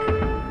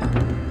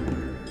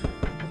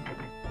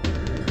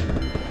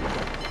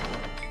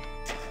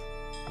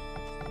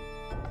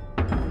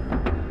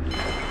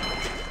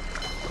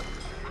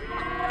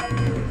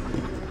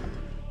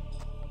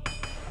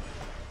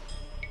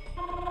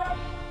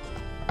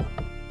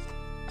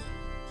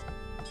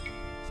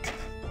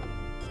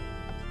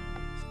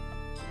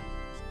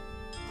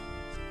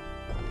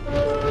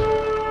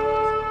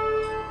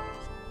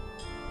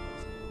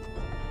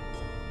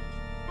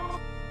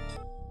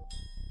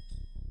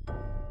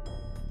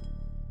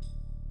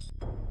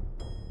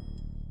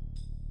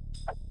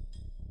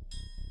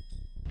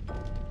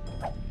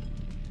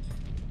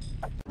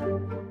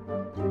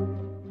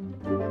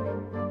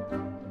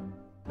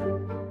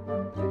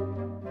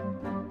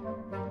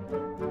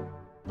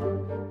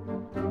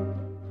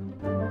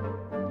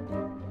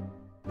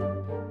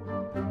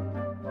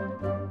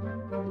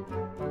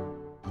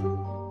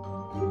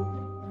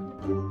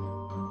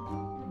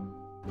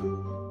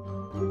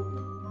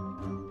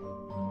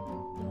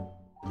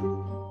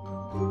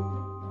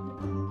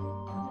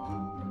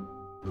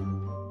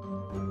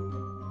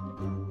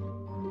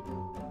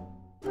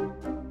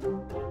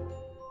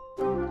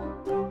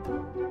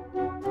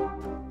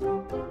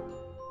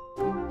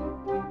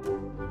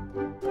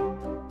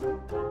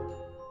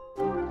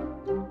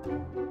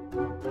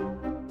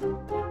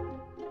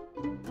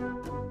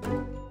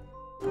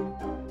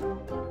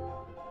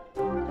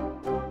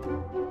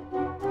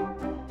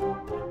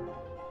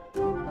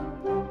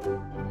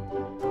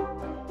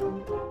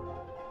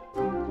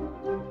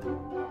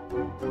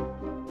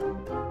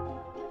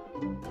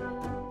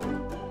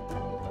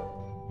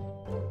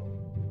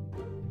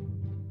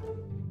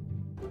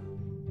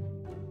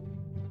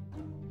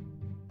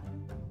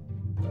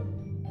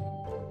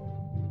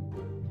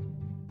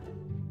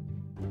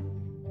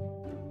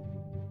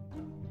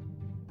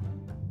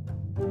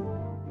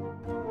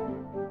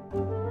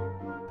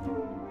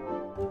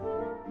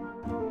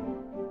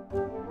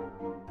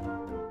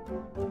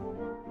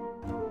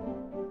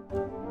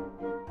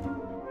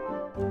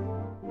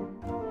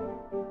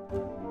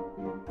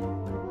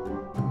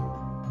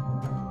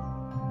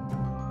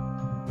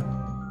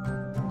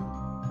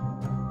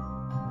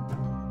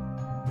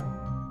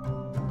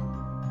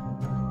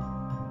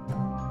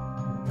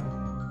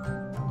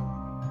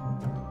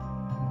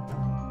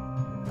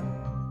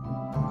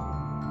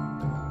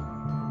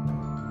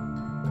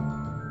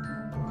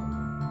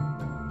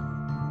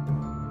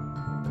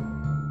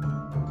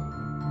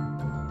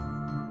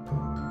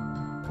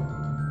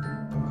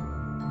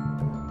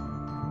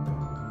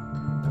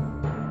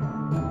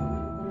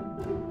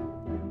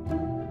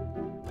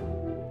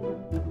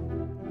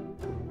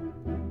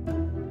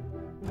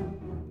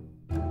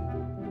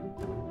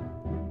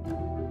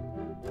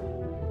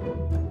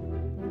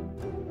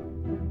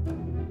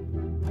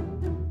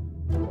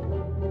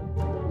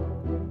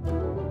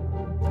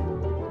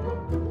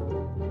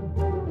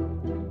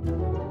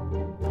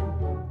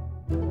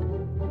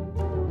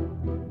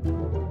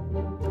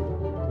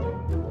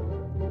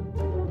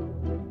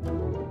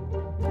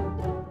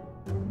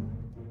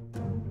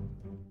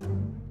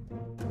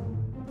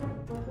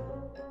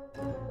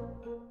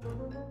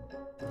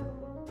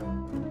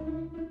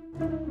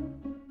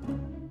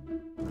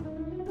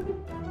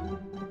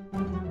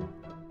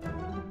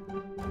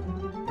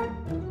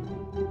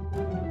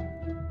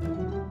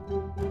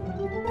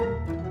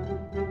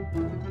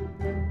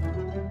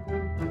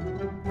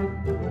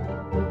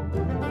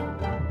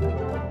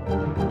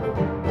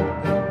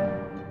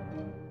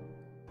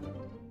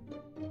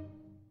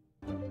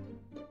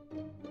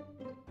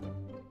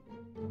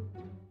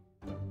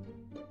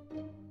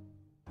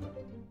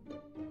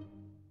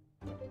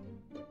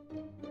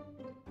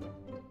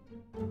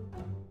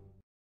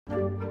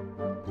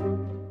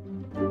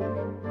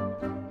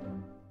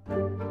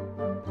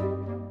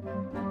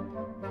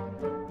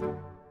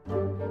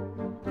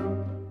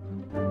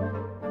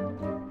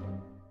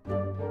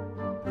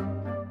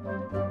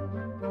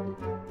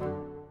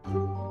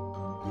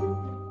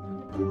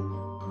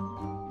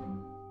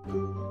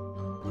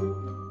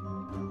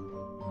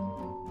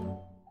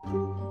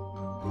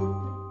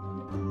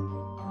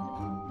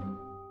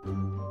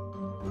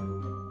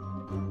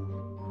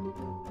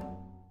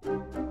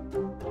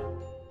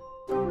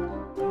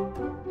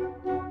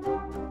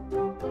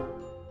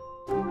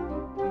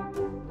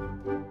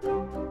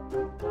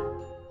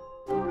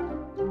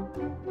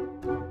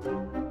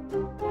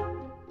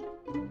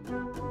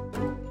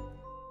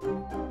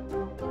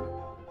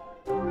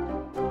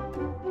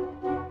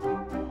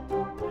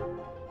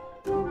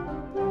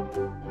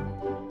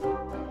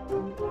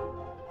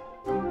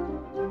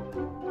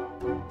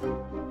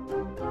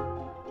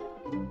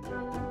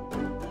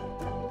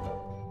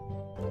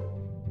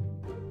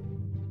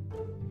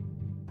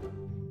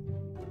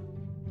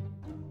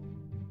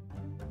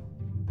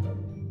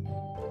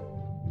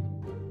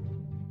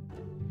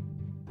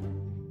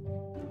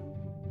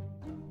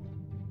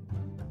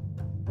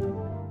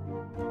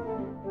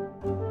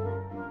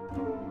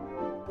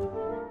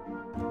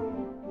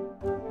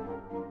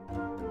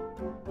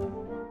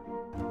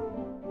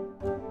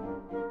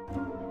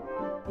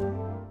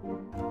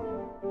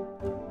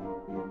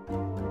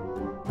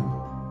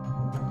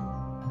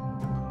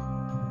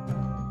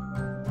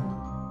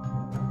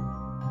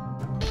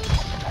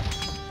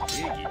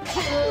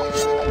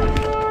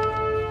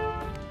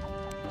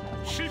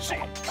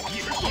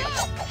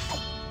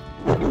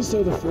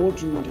 So the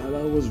fortune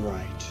teller was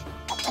right.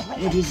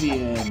 It is the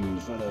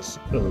end for us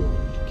old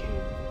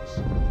kings.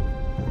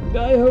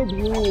 I hope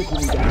you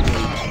can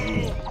guide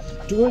me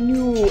to a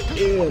new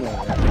era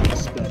of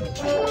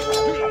prosperity.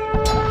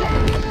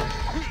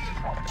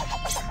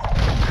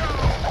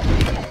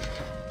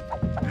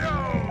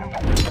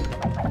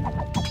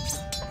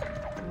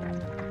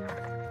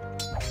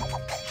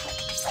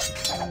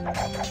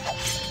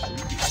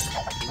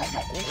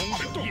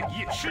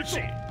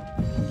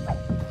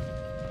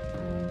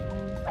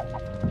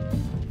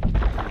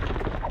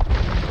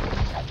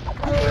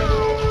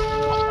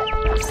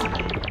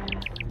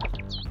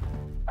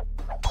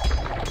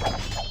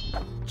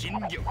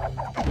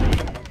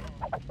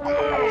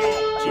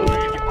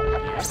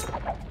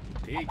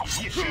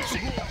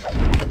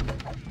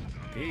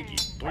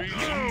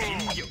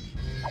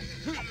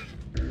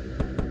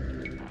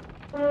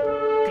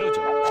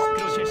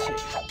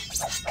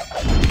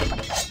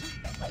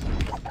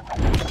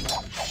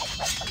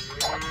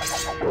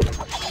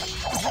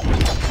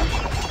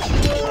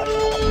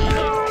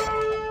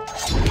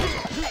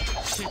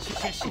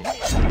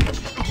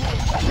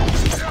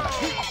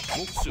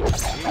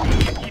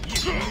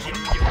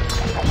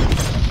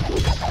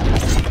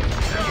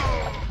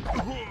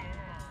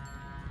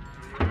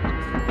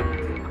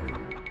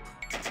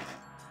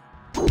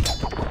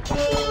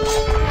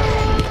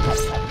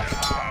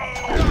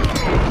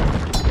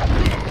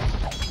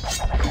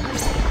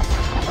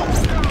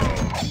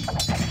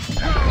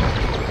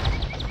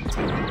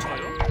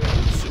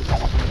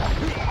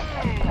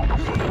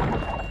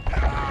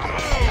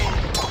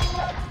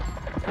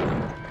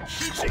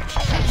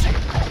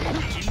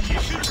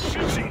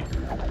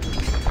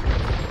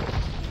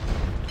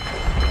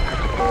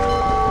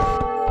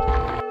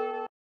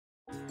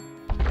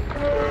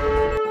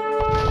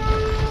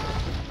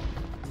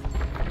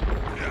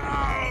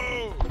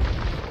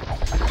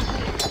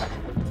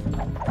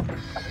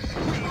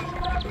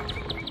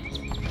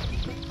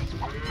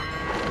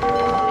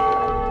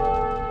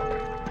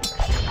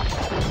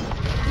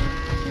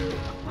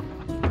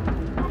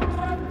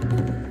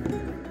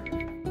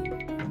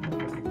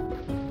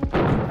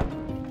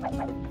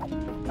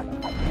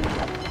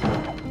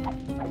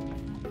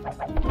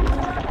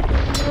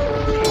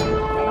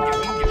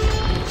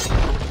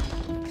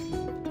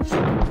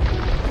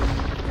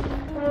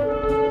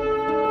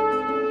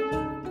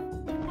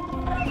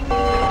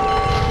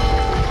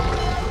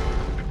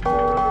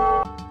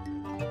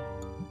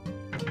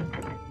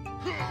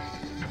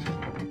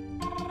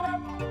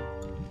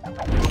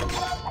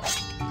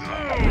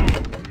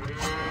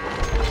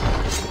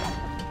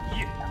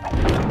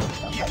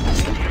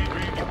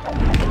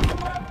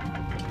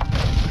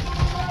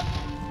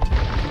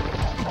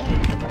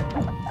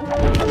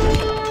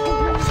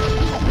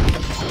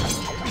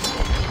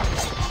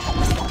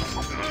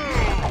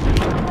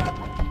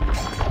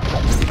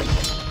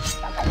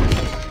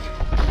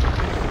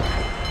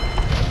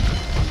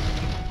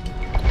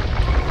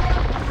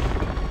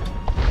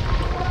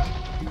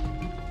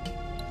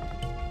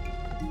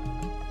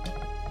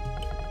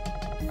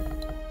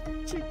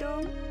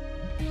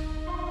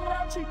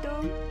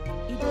 출동,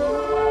 이동,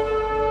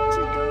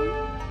 출동.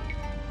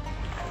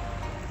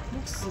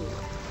 목수,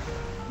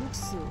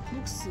 목수,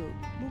 목수,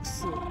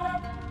 목수.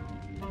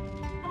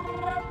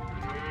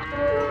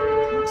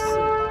 목수.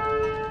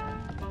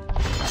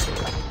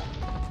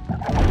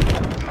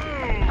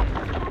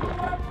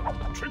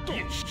 출동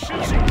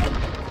실시.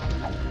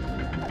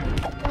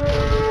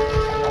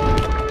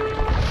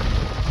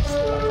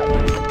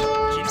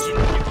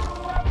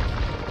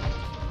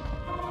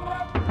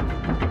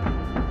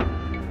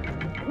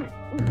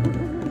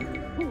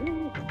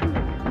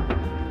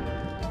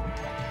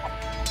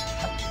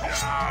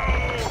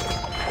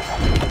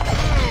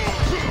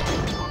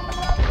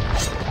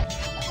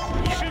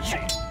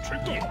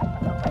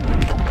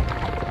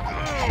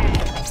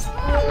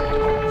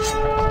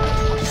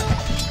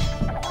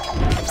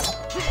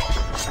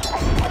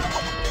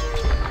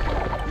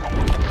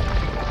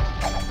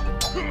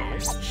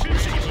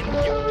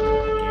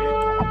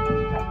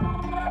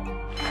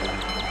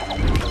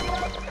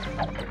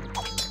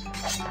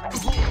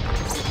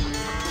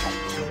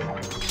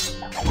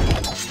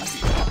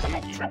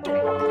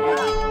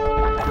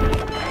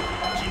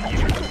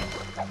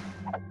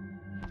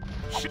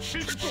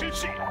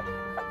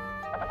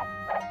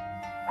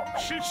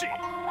 실시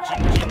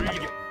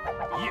진진불격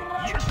예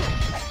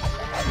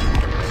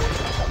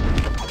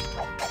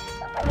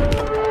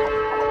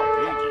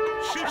대기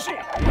실시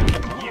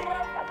예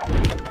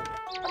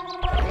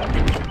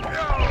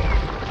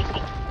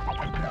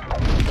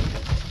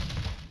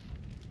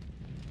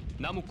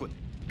나무꾼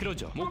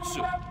그러죠.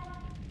 목수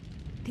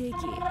대기.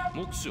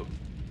 목수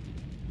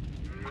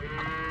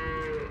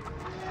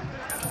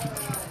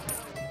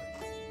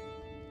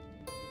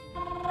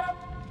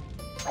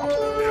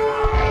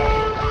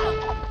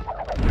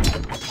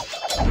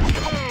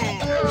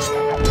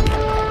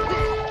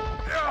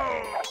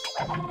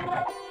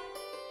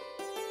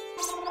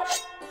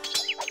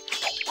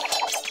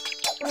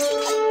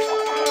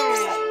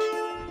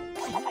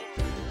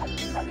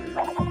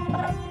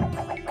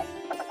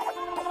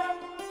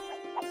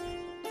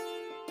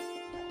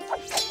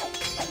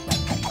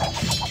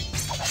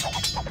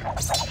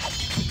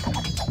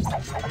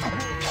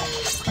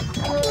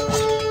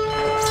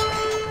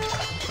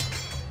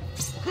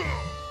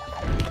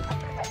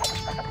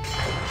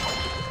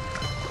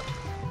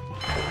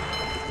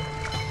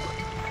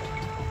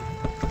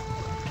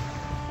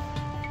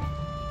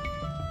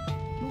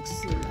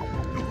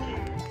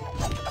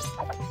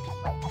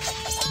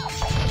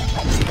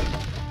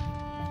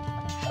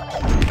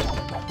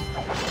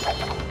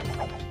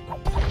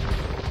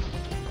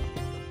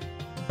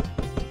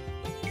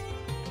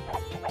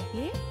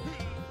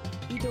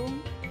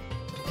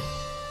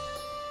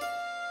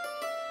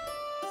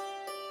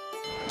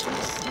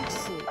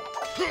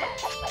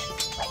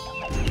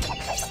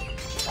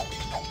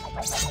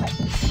실시.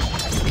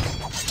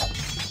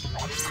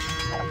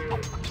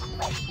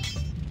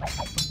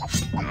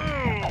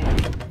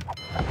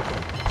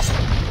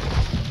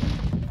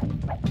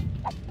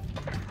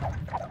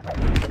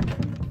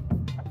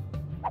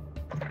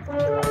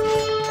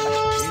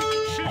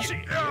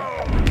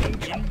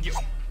 공인격.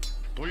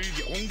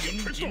 돌격.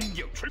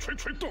 공인격.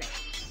 출동.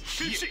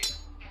 실시.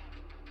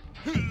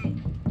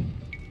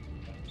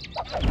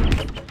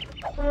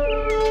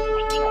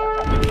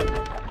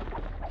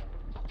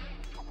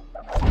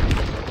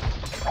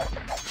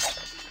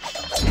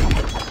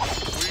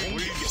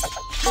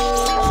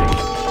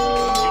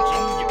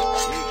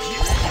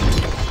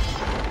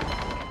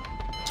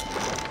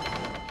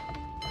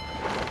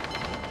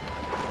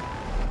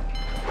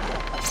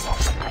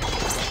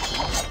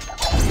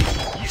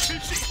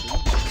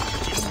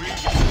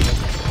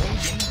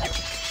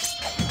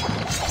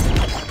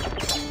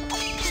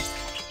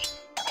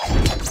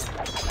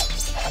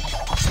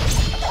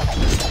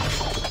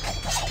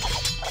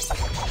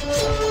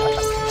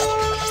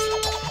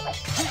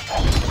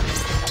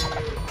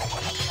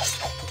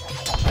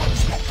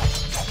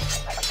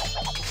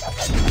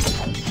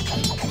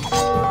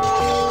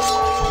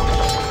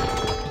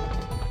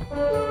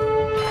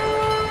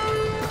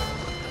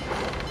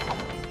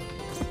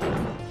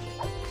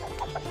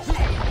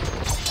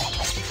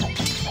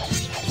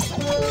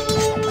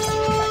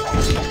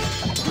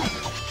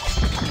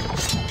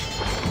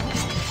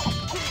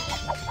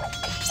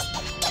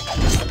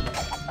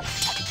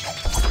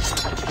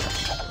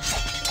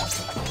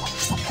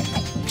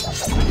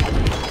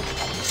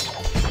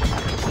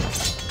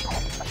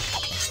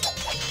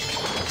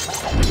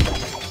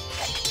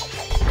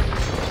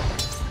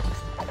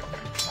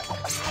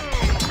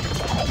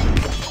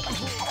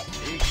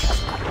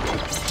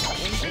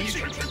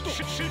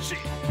 실시.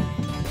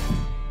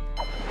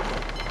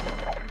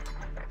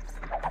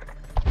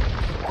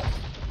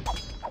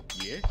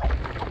 예.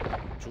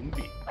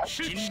 준비.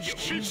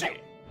 실시.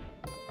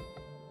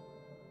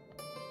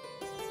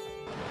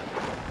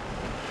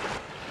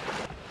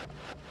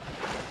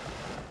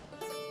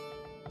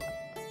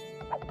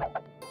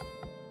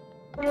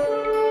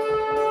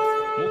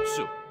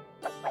 목수.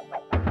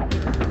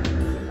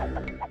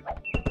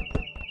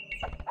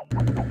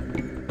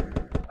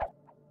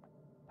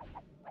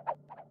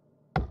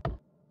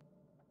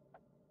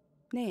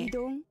 네.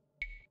 이동.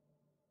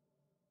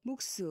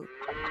 목수.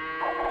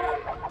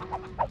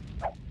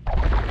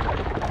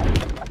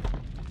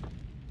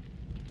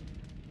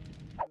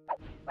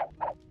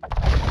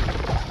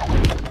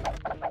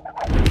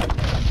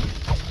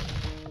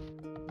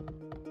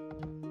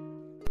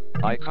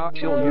 I can't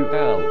kill you,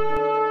 Bell.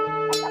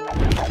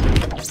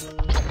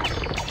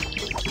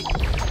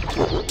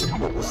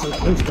 You're so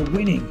close to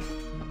winning.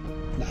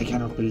 I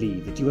cannot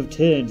believe that you have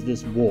turned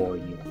this war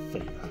in your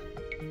favor.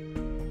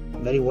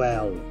 Very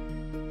well.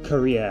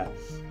 Korea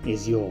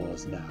is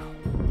yours now.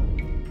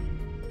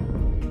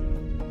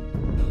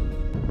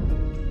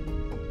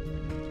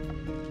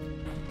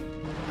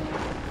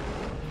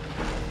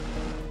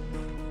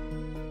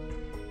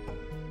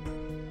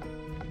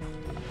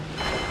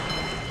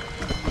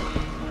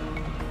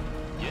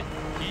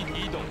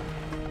 이동.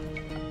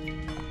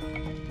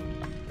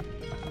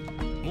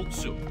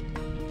 목수.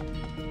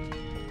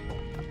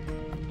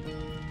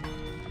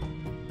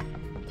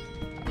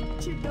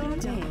 출동.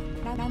 네.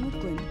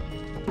 나무꾼.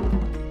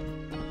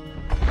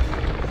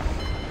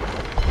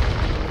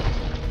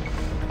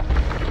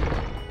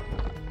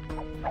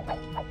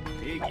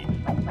 대기.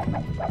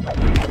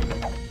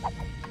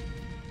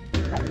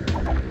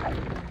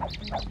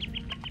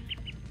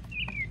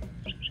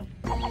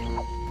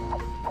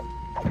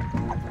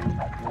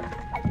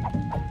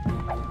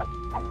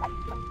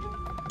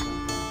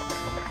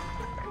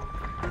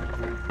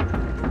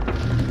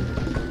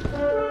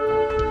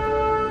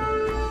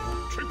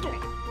 출동.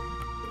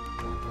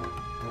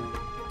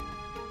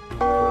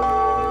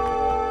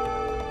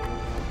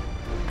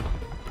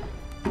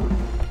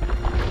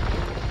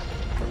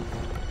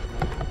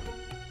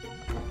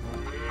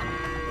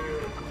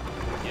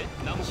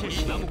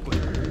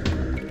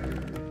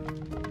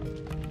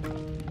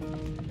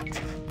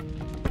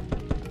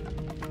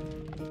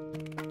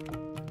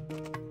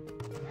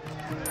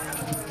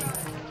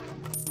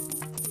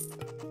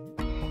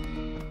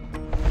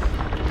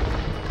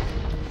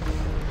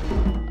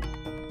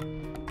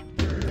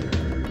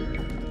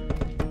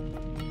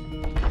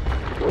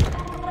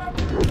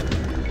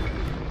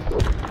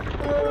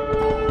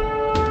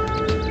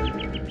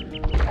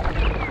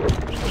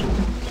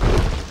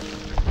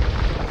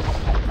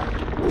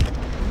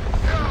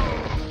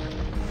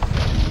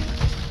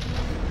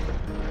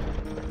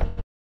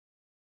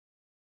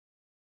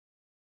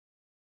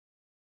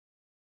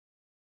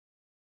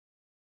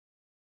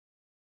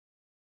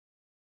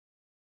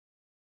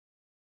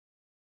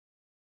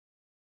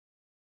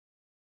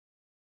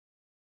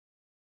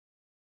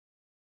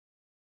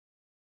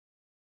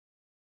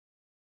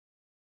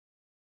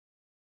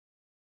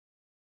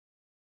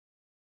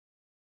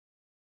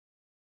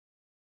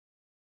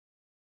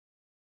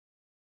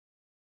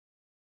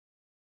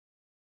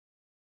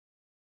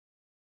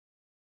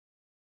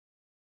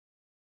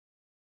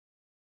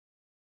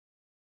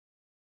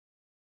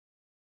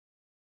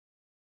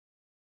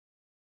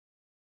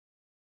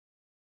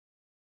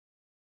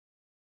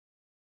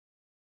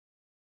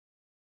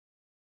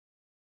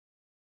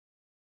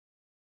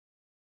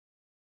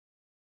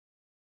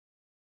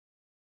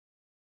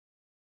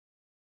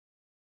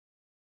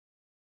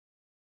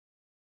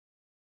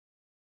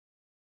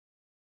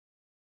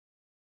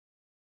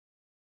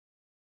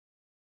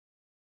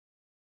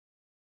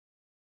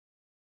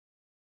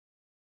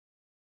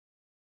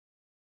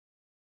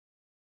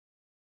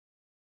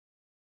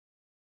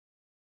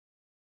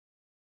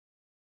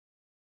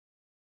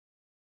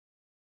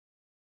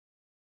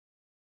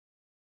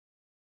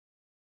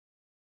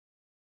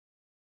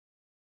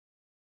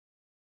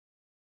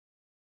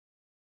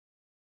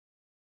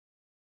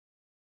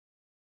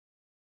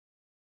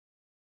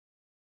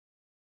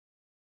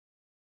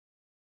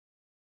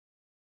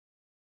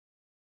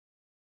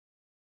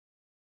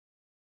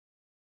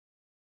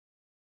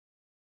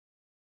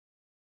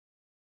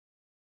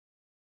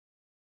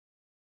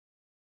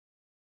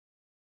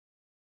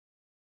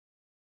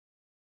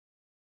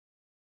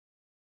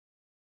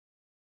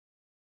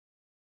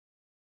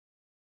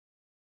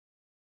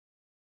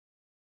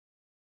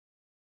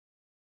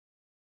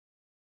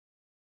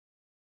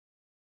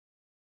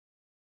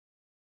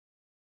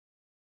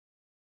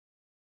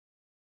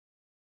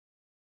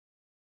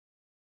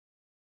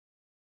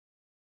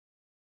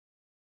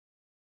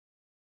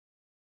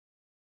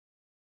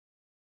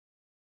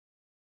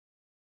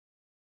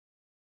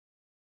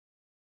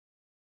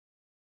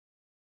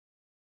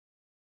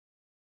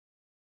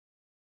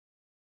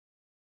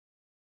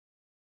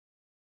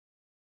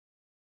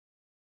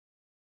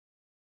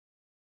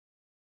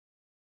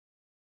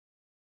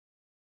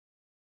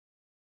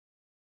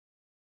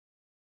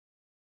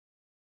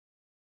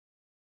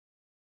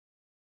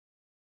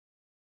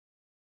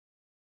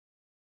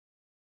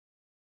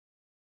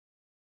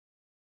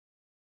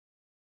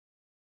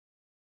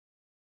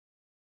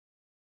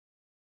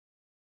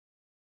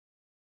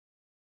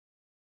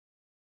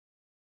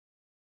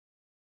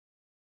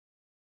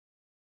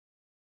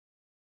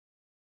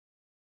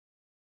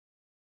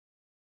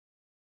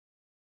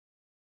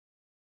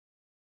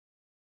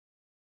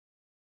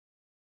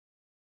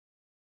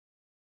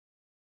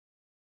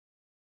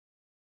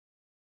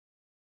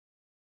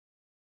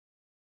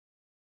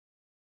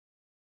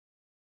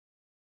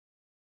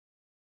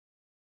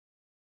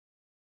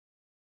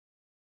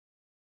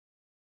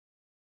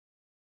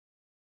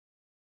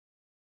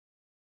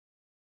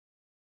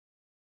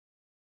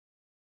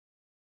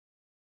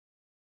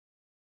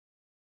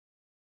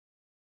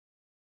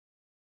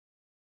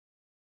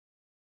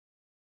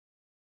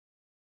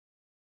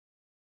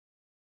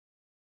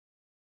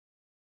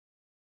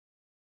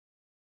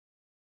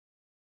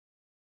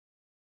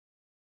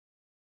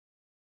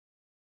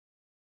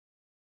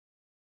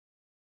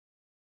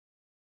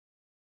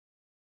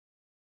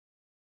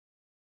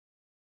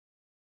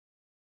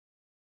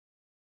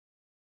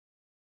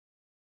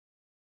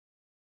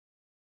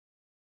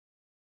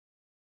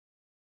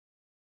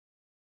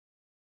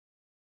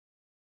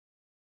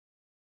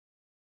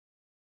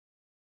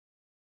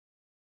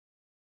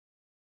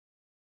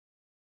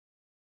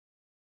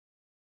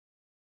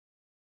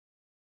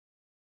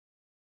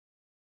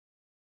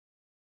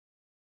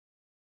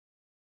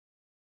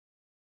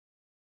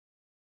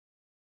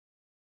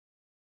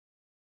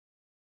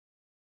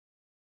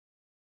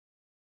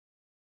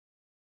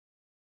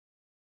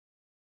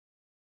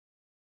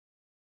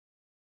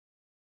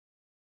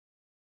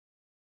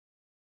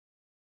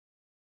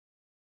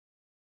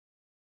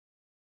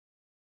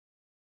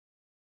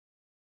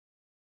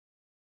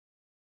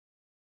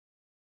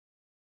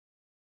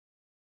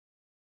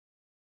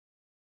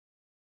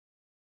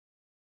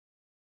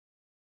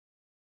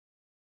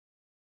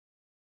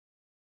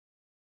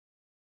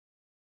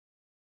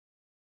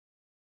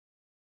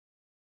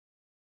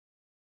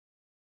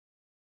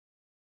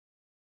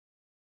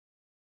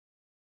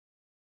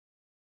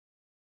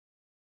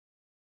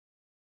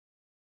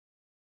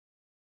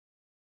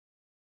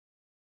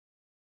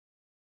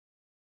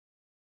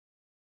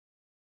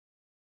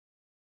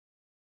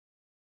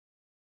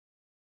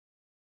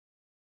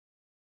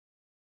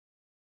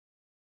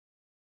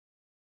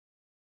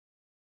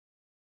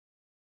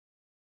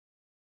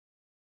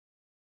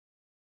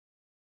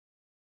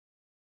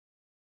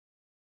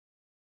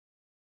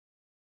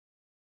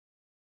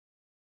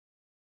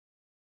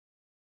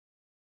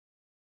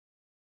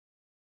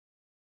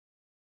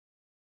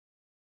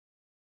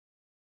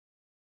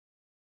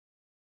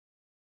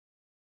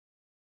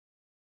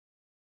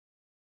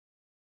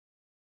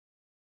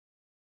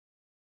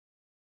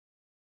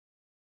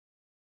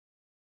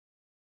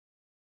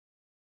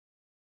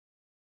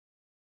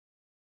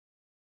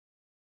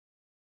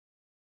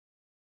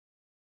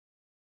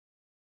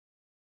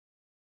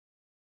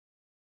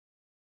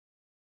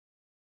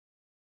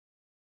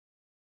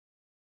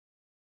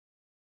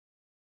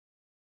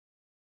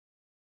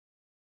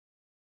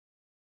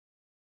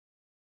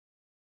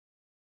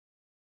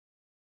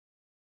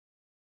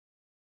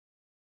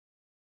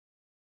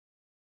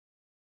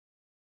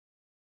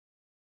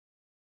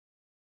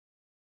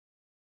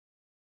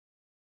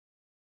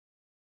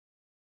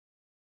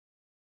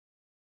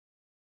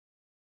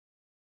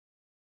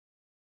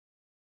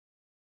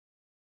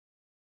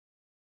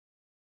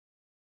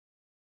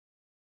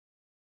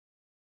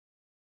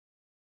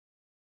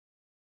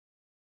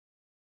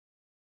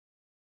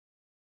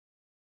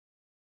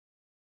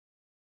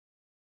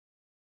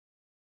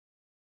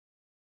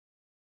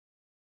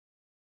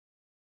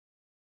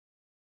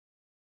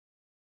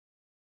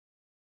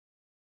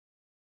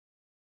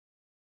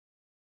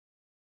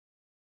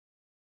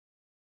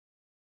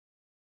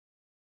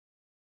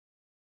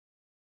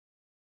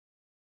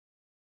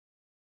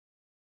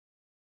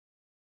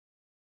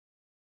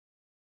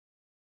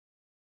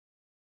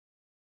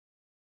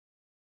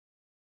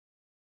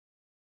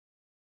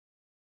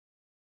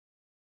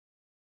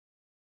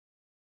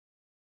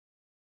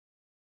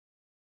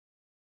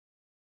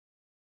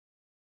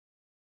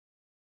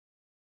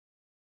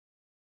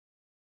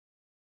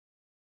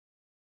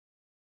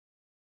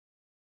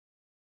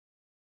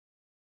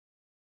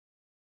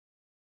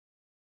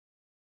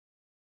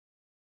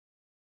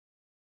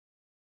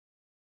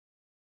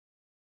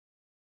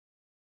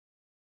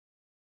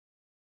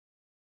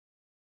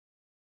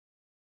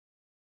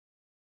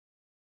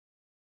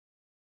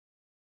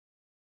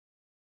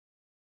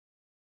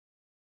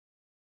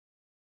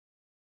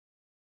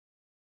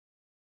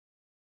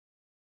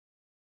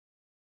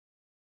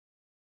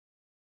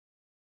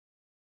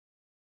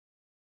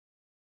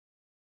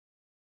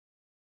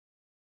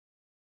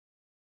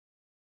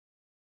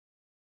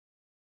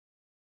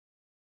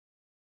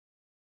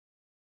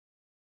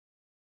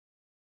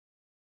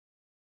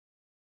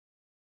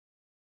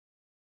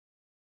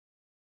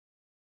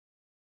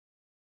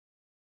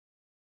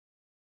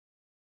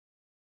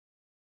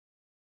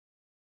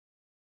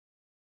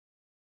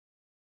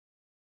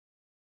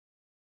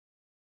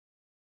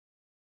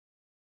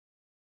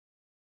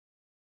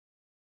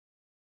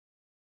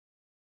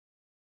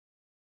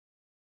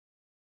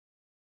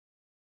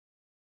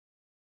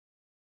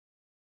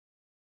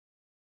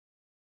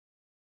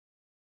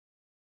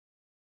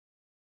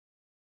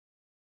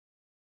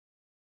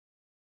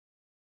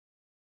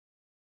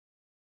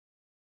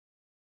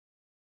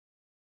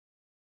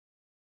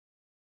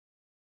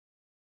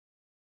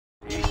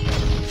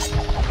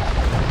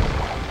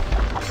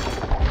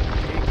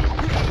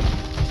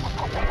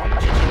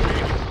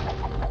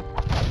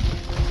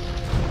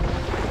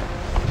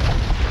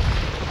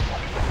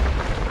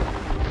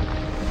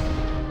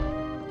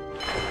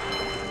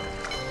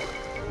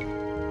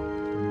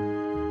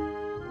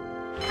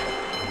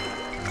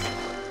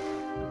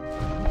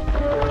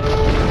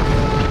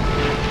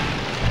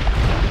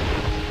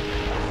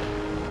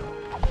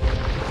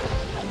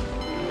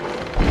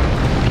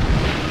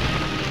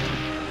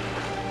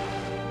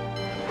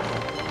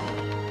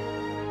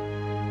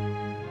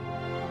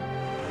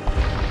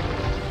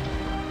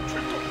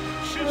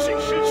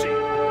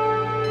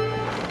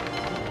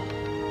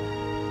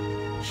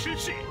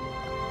 실시.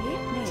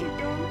 네.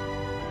 출동.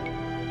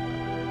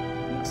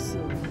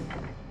 목수.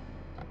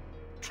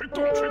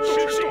 출동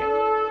실시.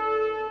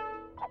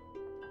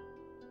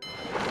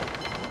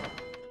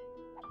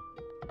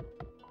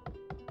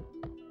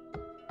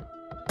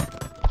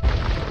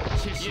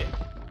 실시.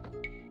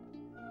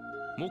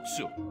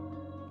 목수.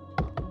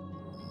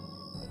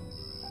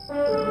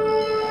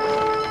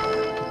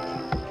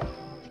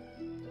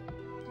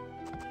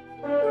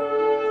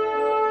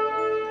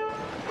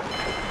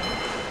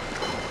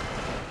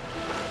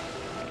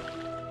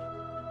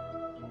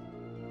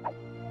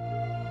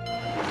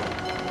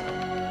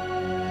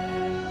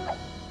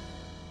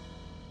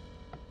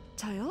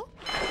 저요?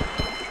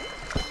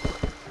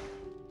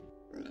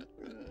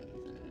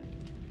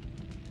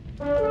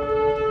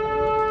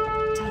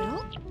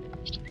 저요?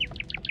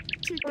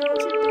 출동.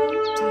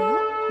 저요?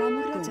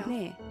 나무꾼.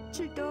 네.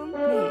 출동. 네.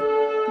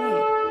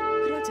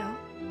 그러죠.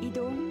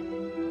 이동.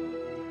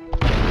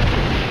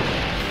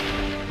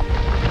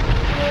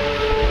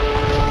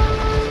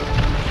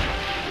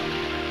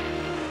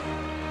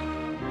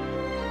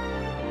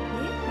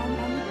 네.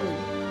 나무꾼.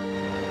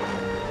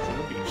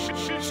 준비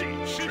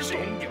실시.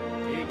 공격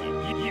대기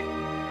 2.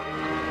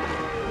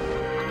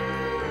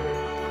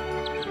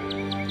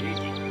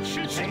 대기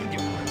실시.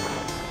 공격.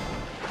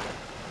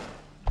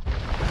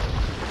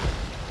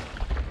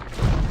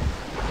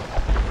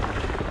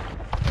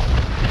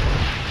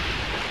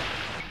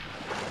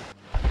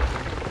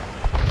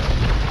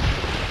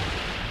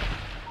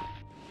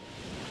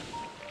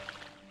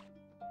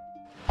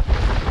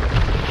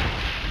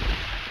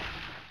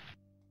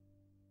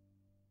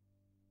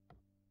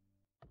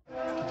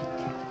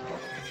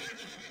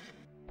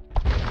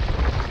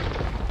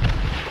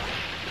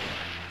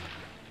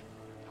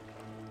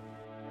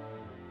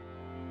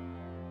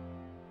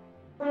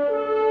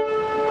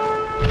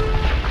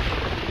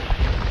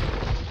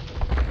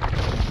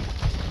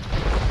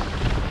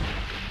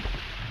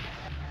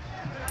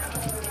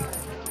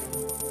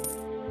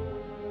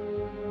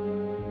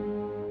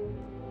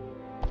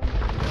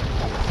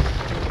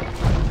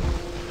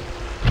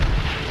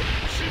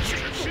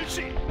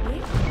 실시.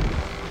 네.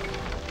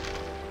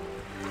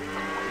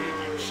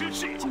 대기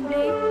실시. 준비.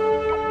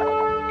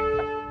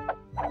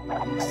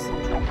 목수.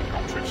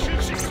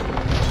 실시.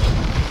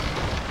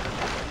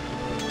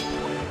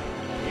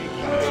 대기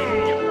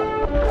진격.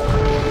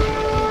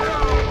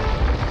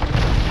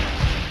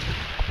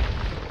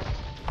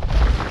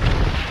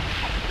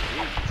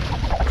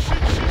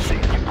 실시.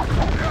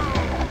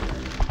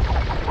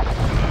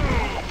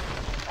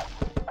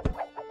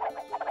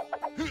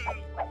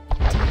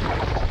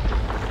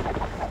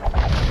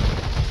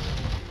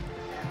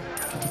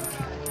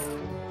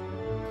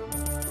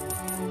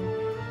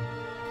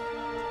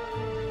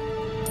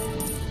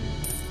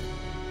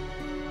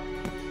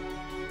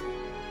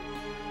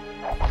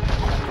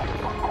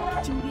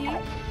 준비.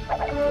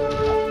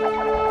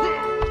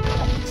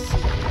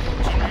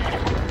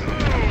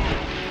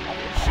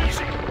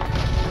 실시.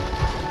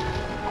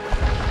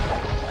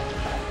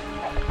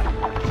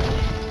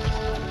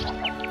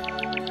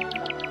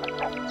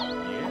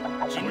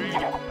 예,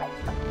 진격.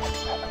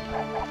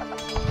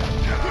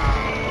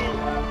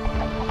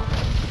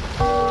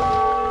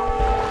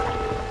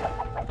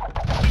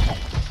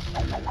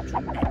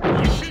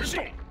 준비 실시.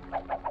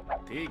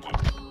 대기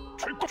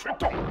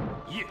출동.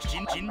 예,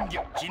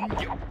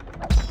 진격.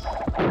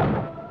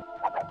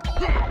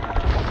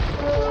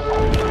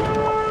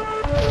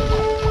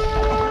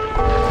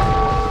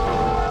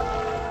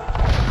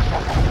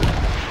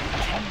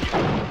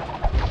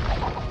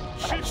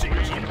 실시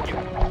진격.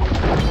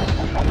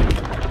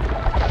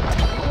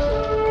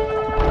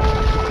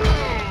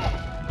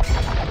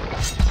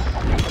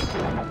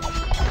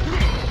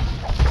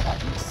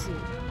 목수.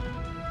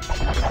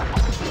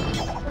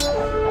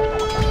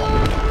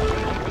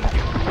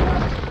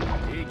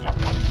 대기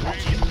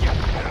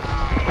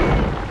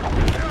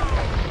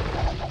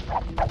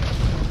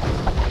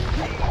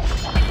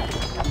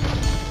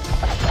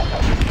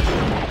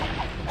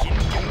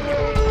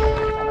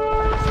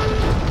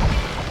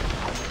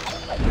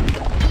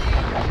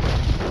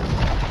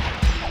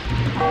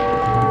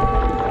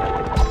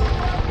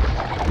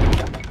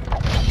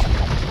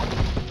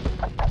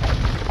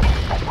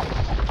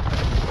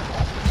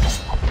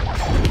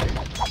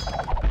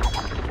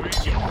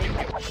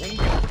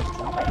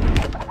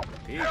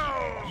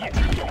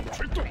진격.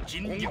 출동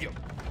진격.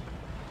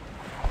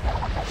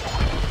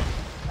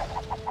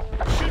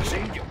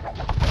 실생격.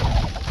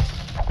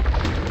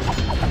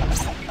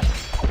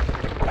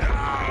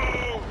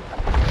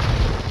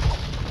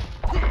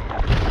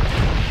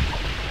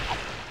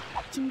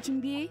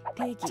 준비.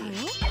 대기. 저요?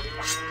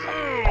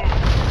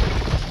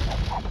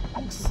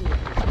 목수.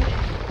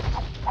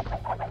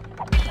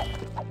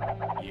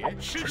 예,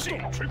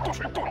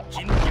 출동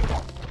진격.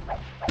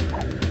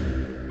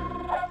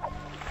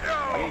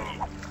 대기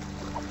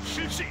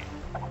실시.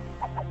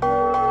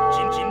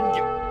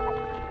 진격.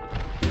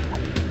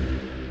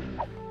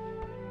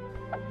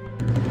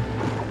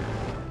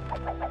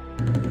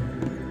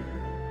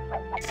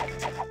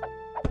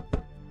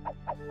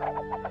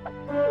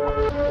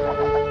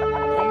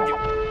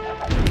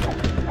 공격.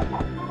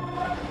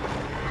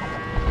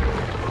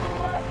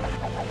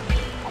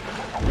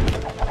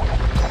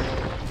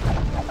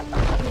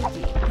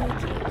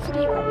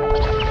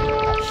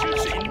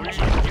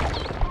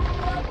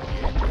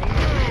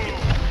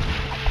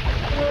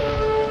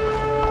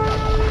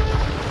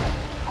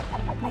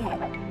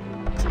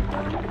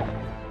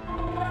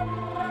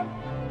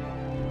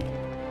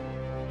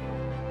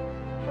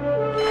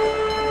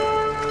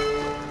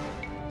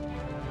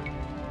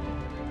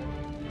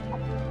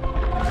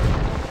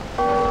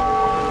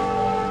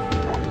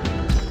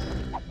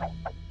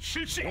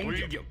 실시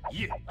공격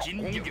예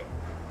진격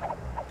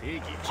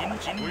대기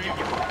진격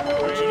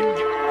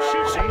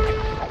실시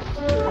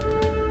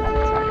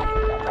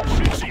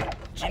실시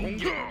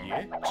진격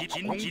예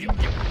진격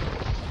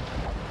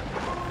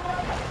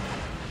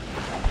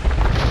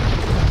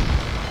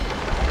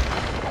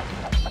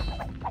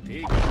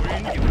대기 공격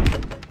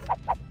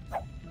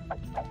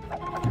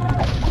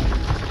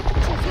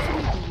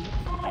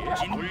예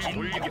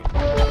진격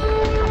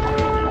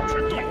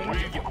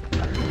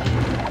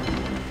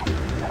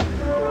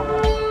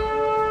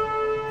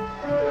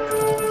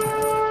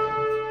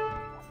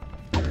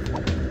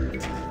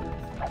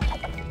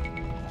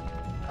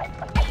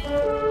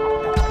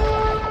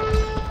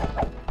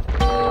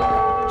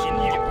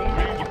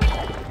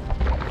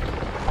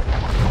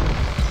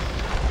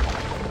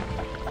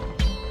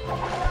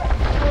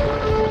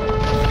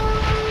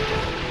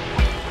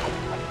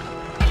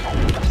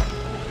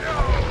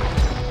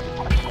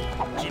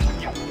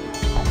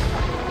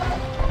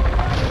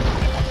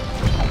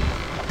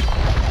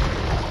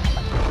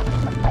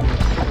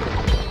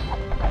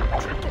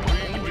출동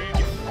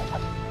공격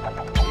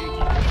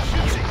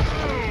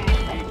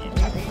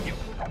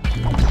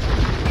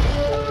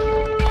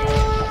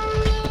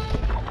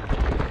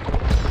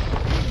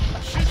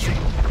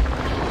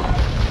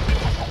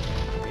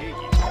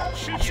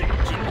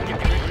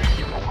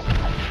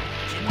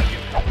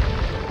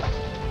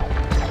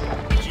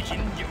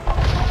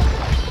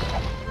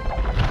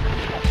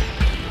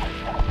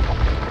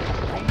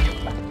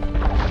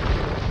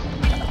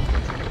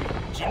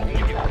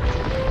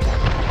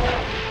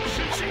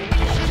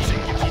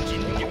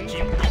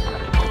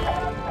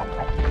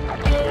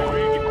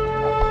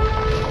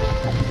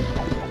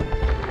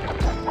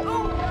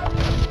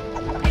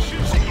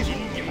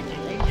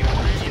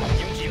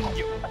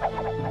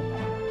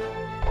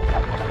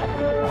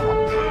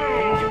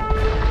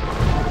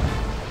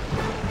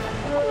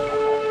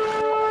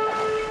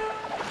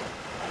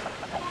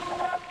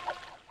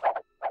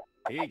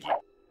대기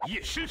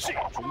예 실시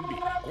준비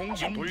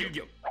공진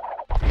돌격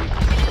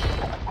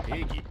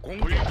대기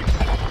공격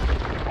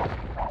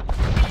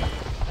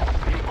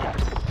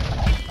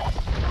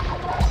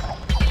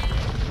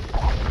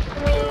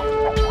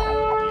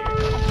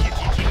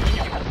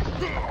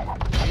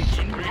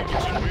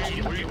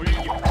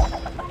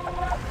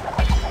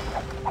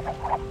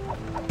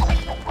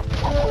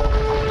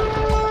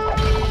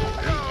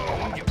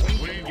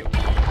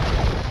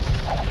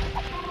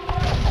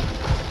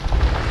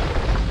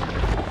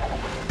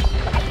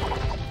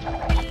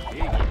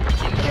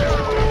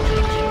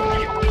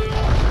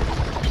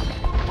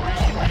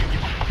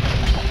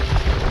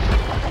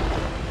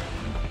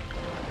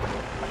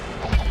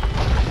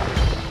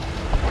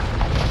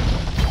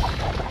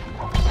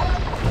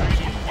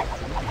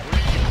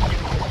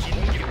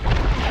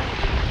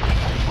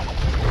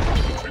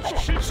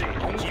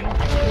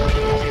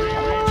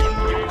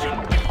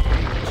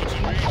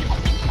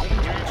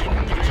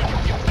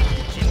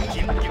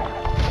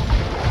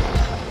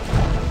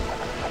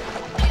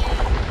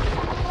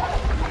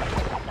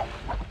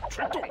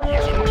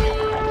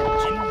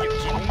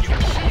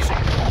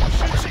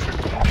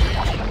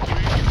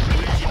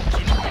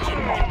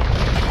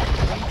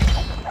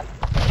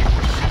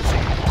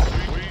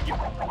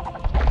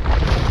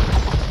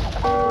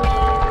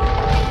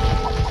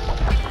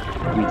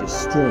We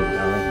destroyed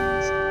our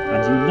enemies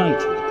and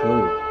united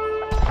Korea.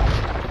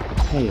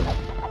 Hail,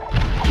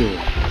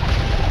 good.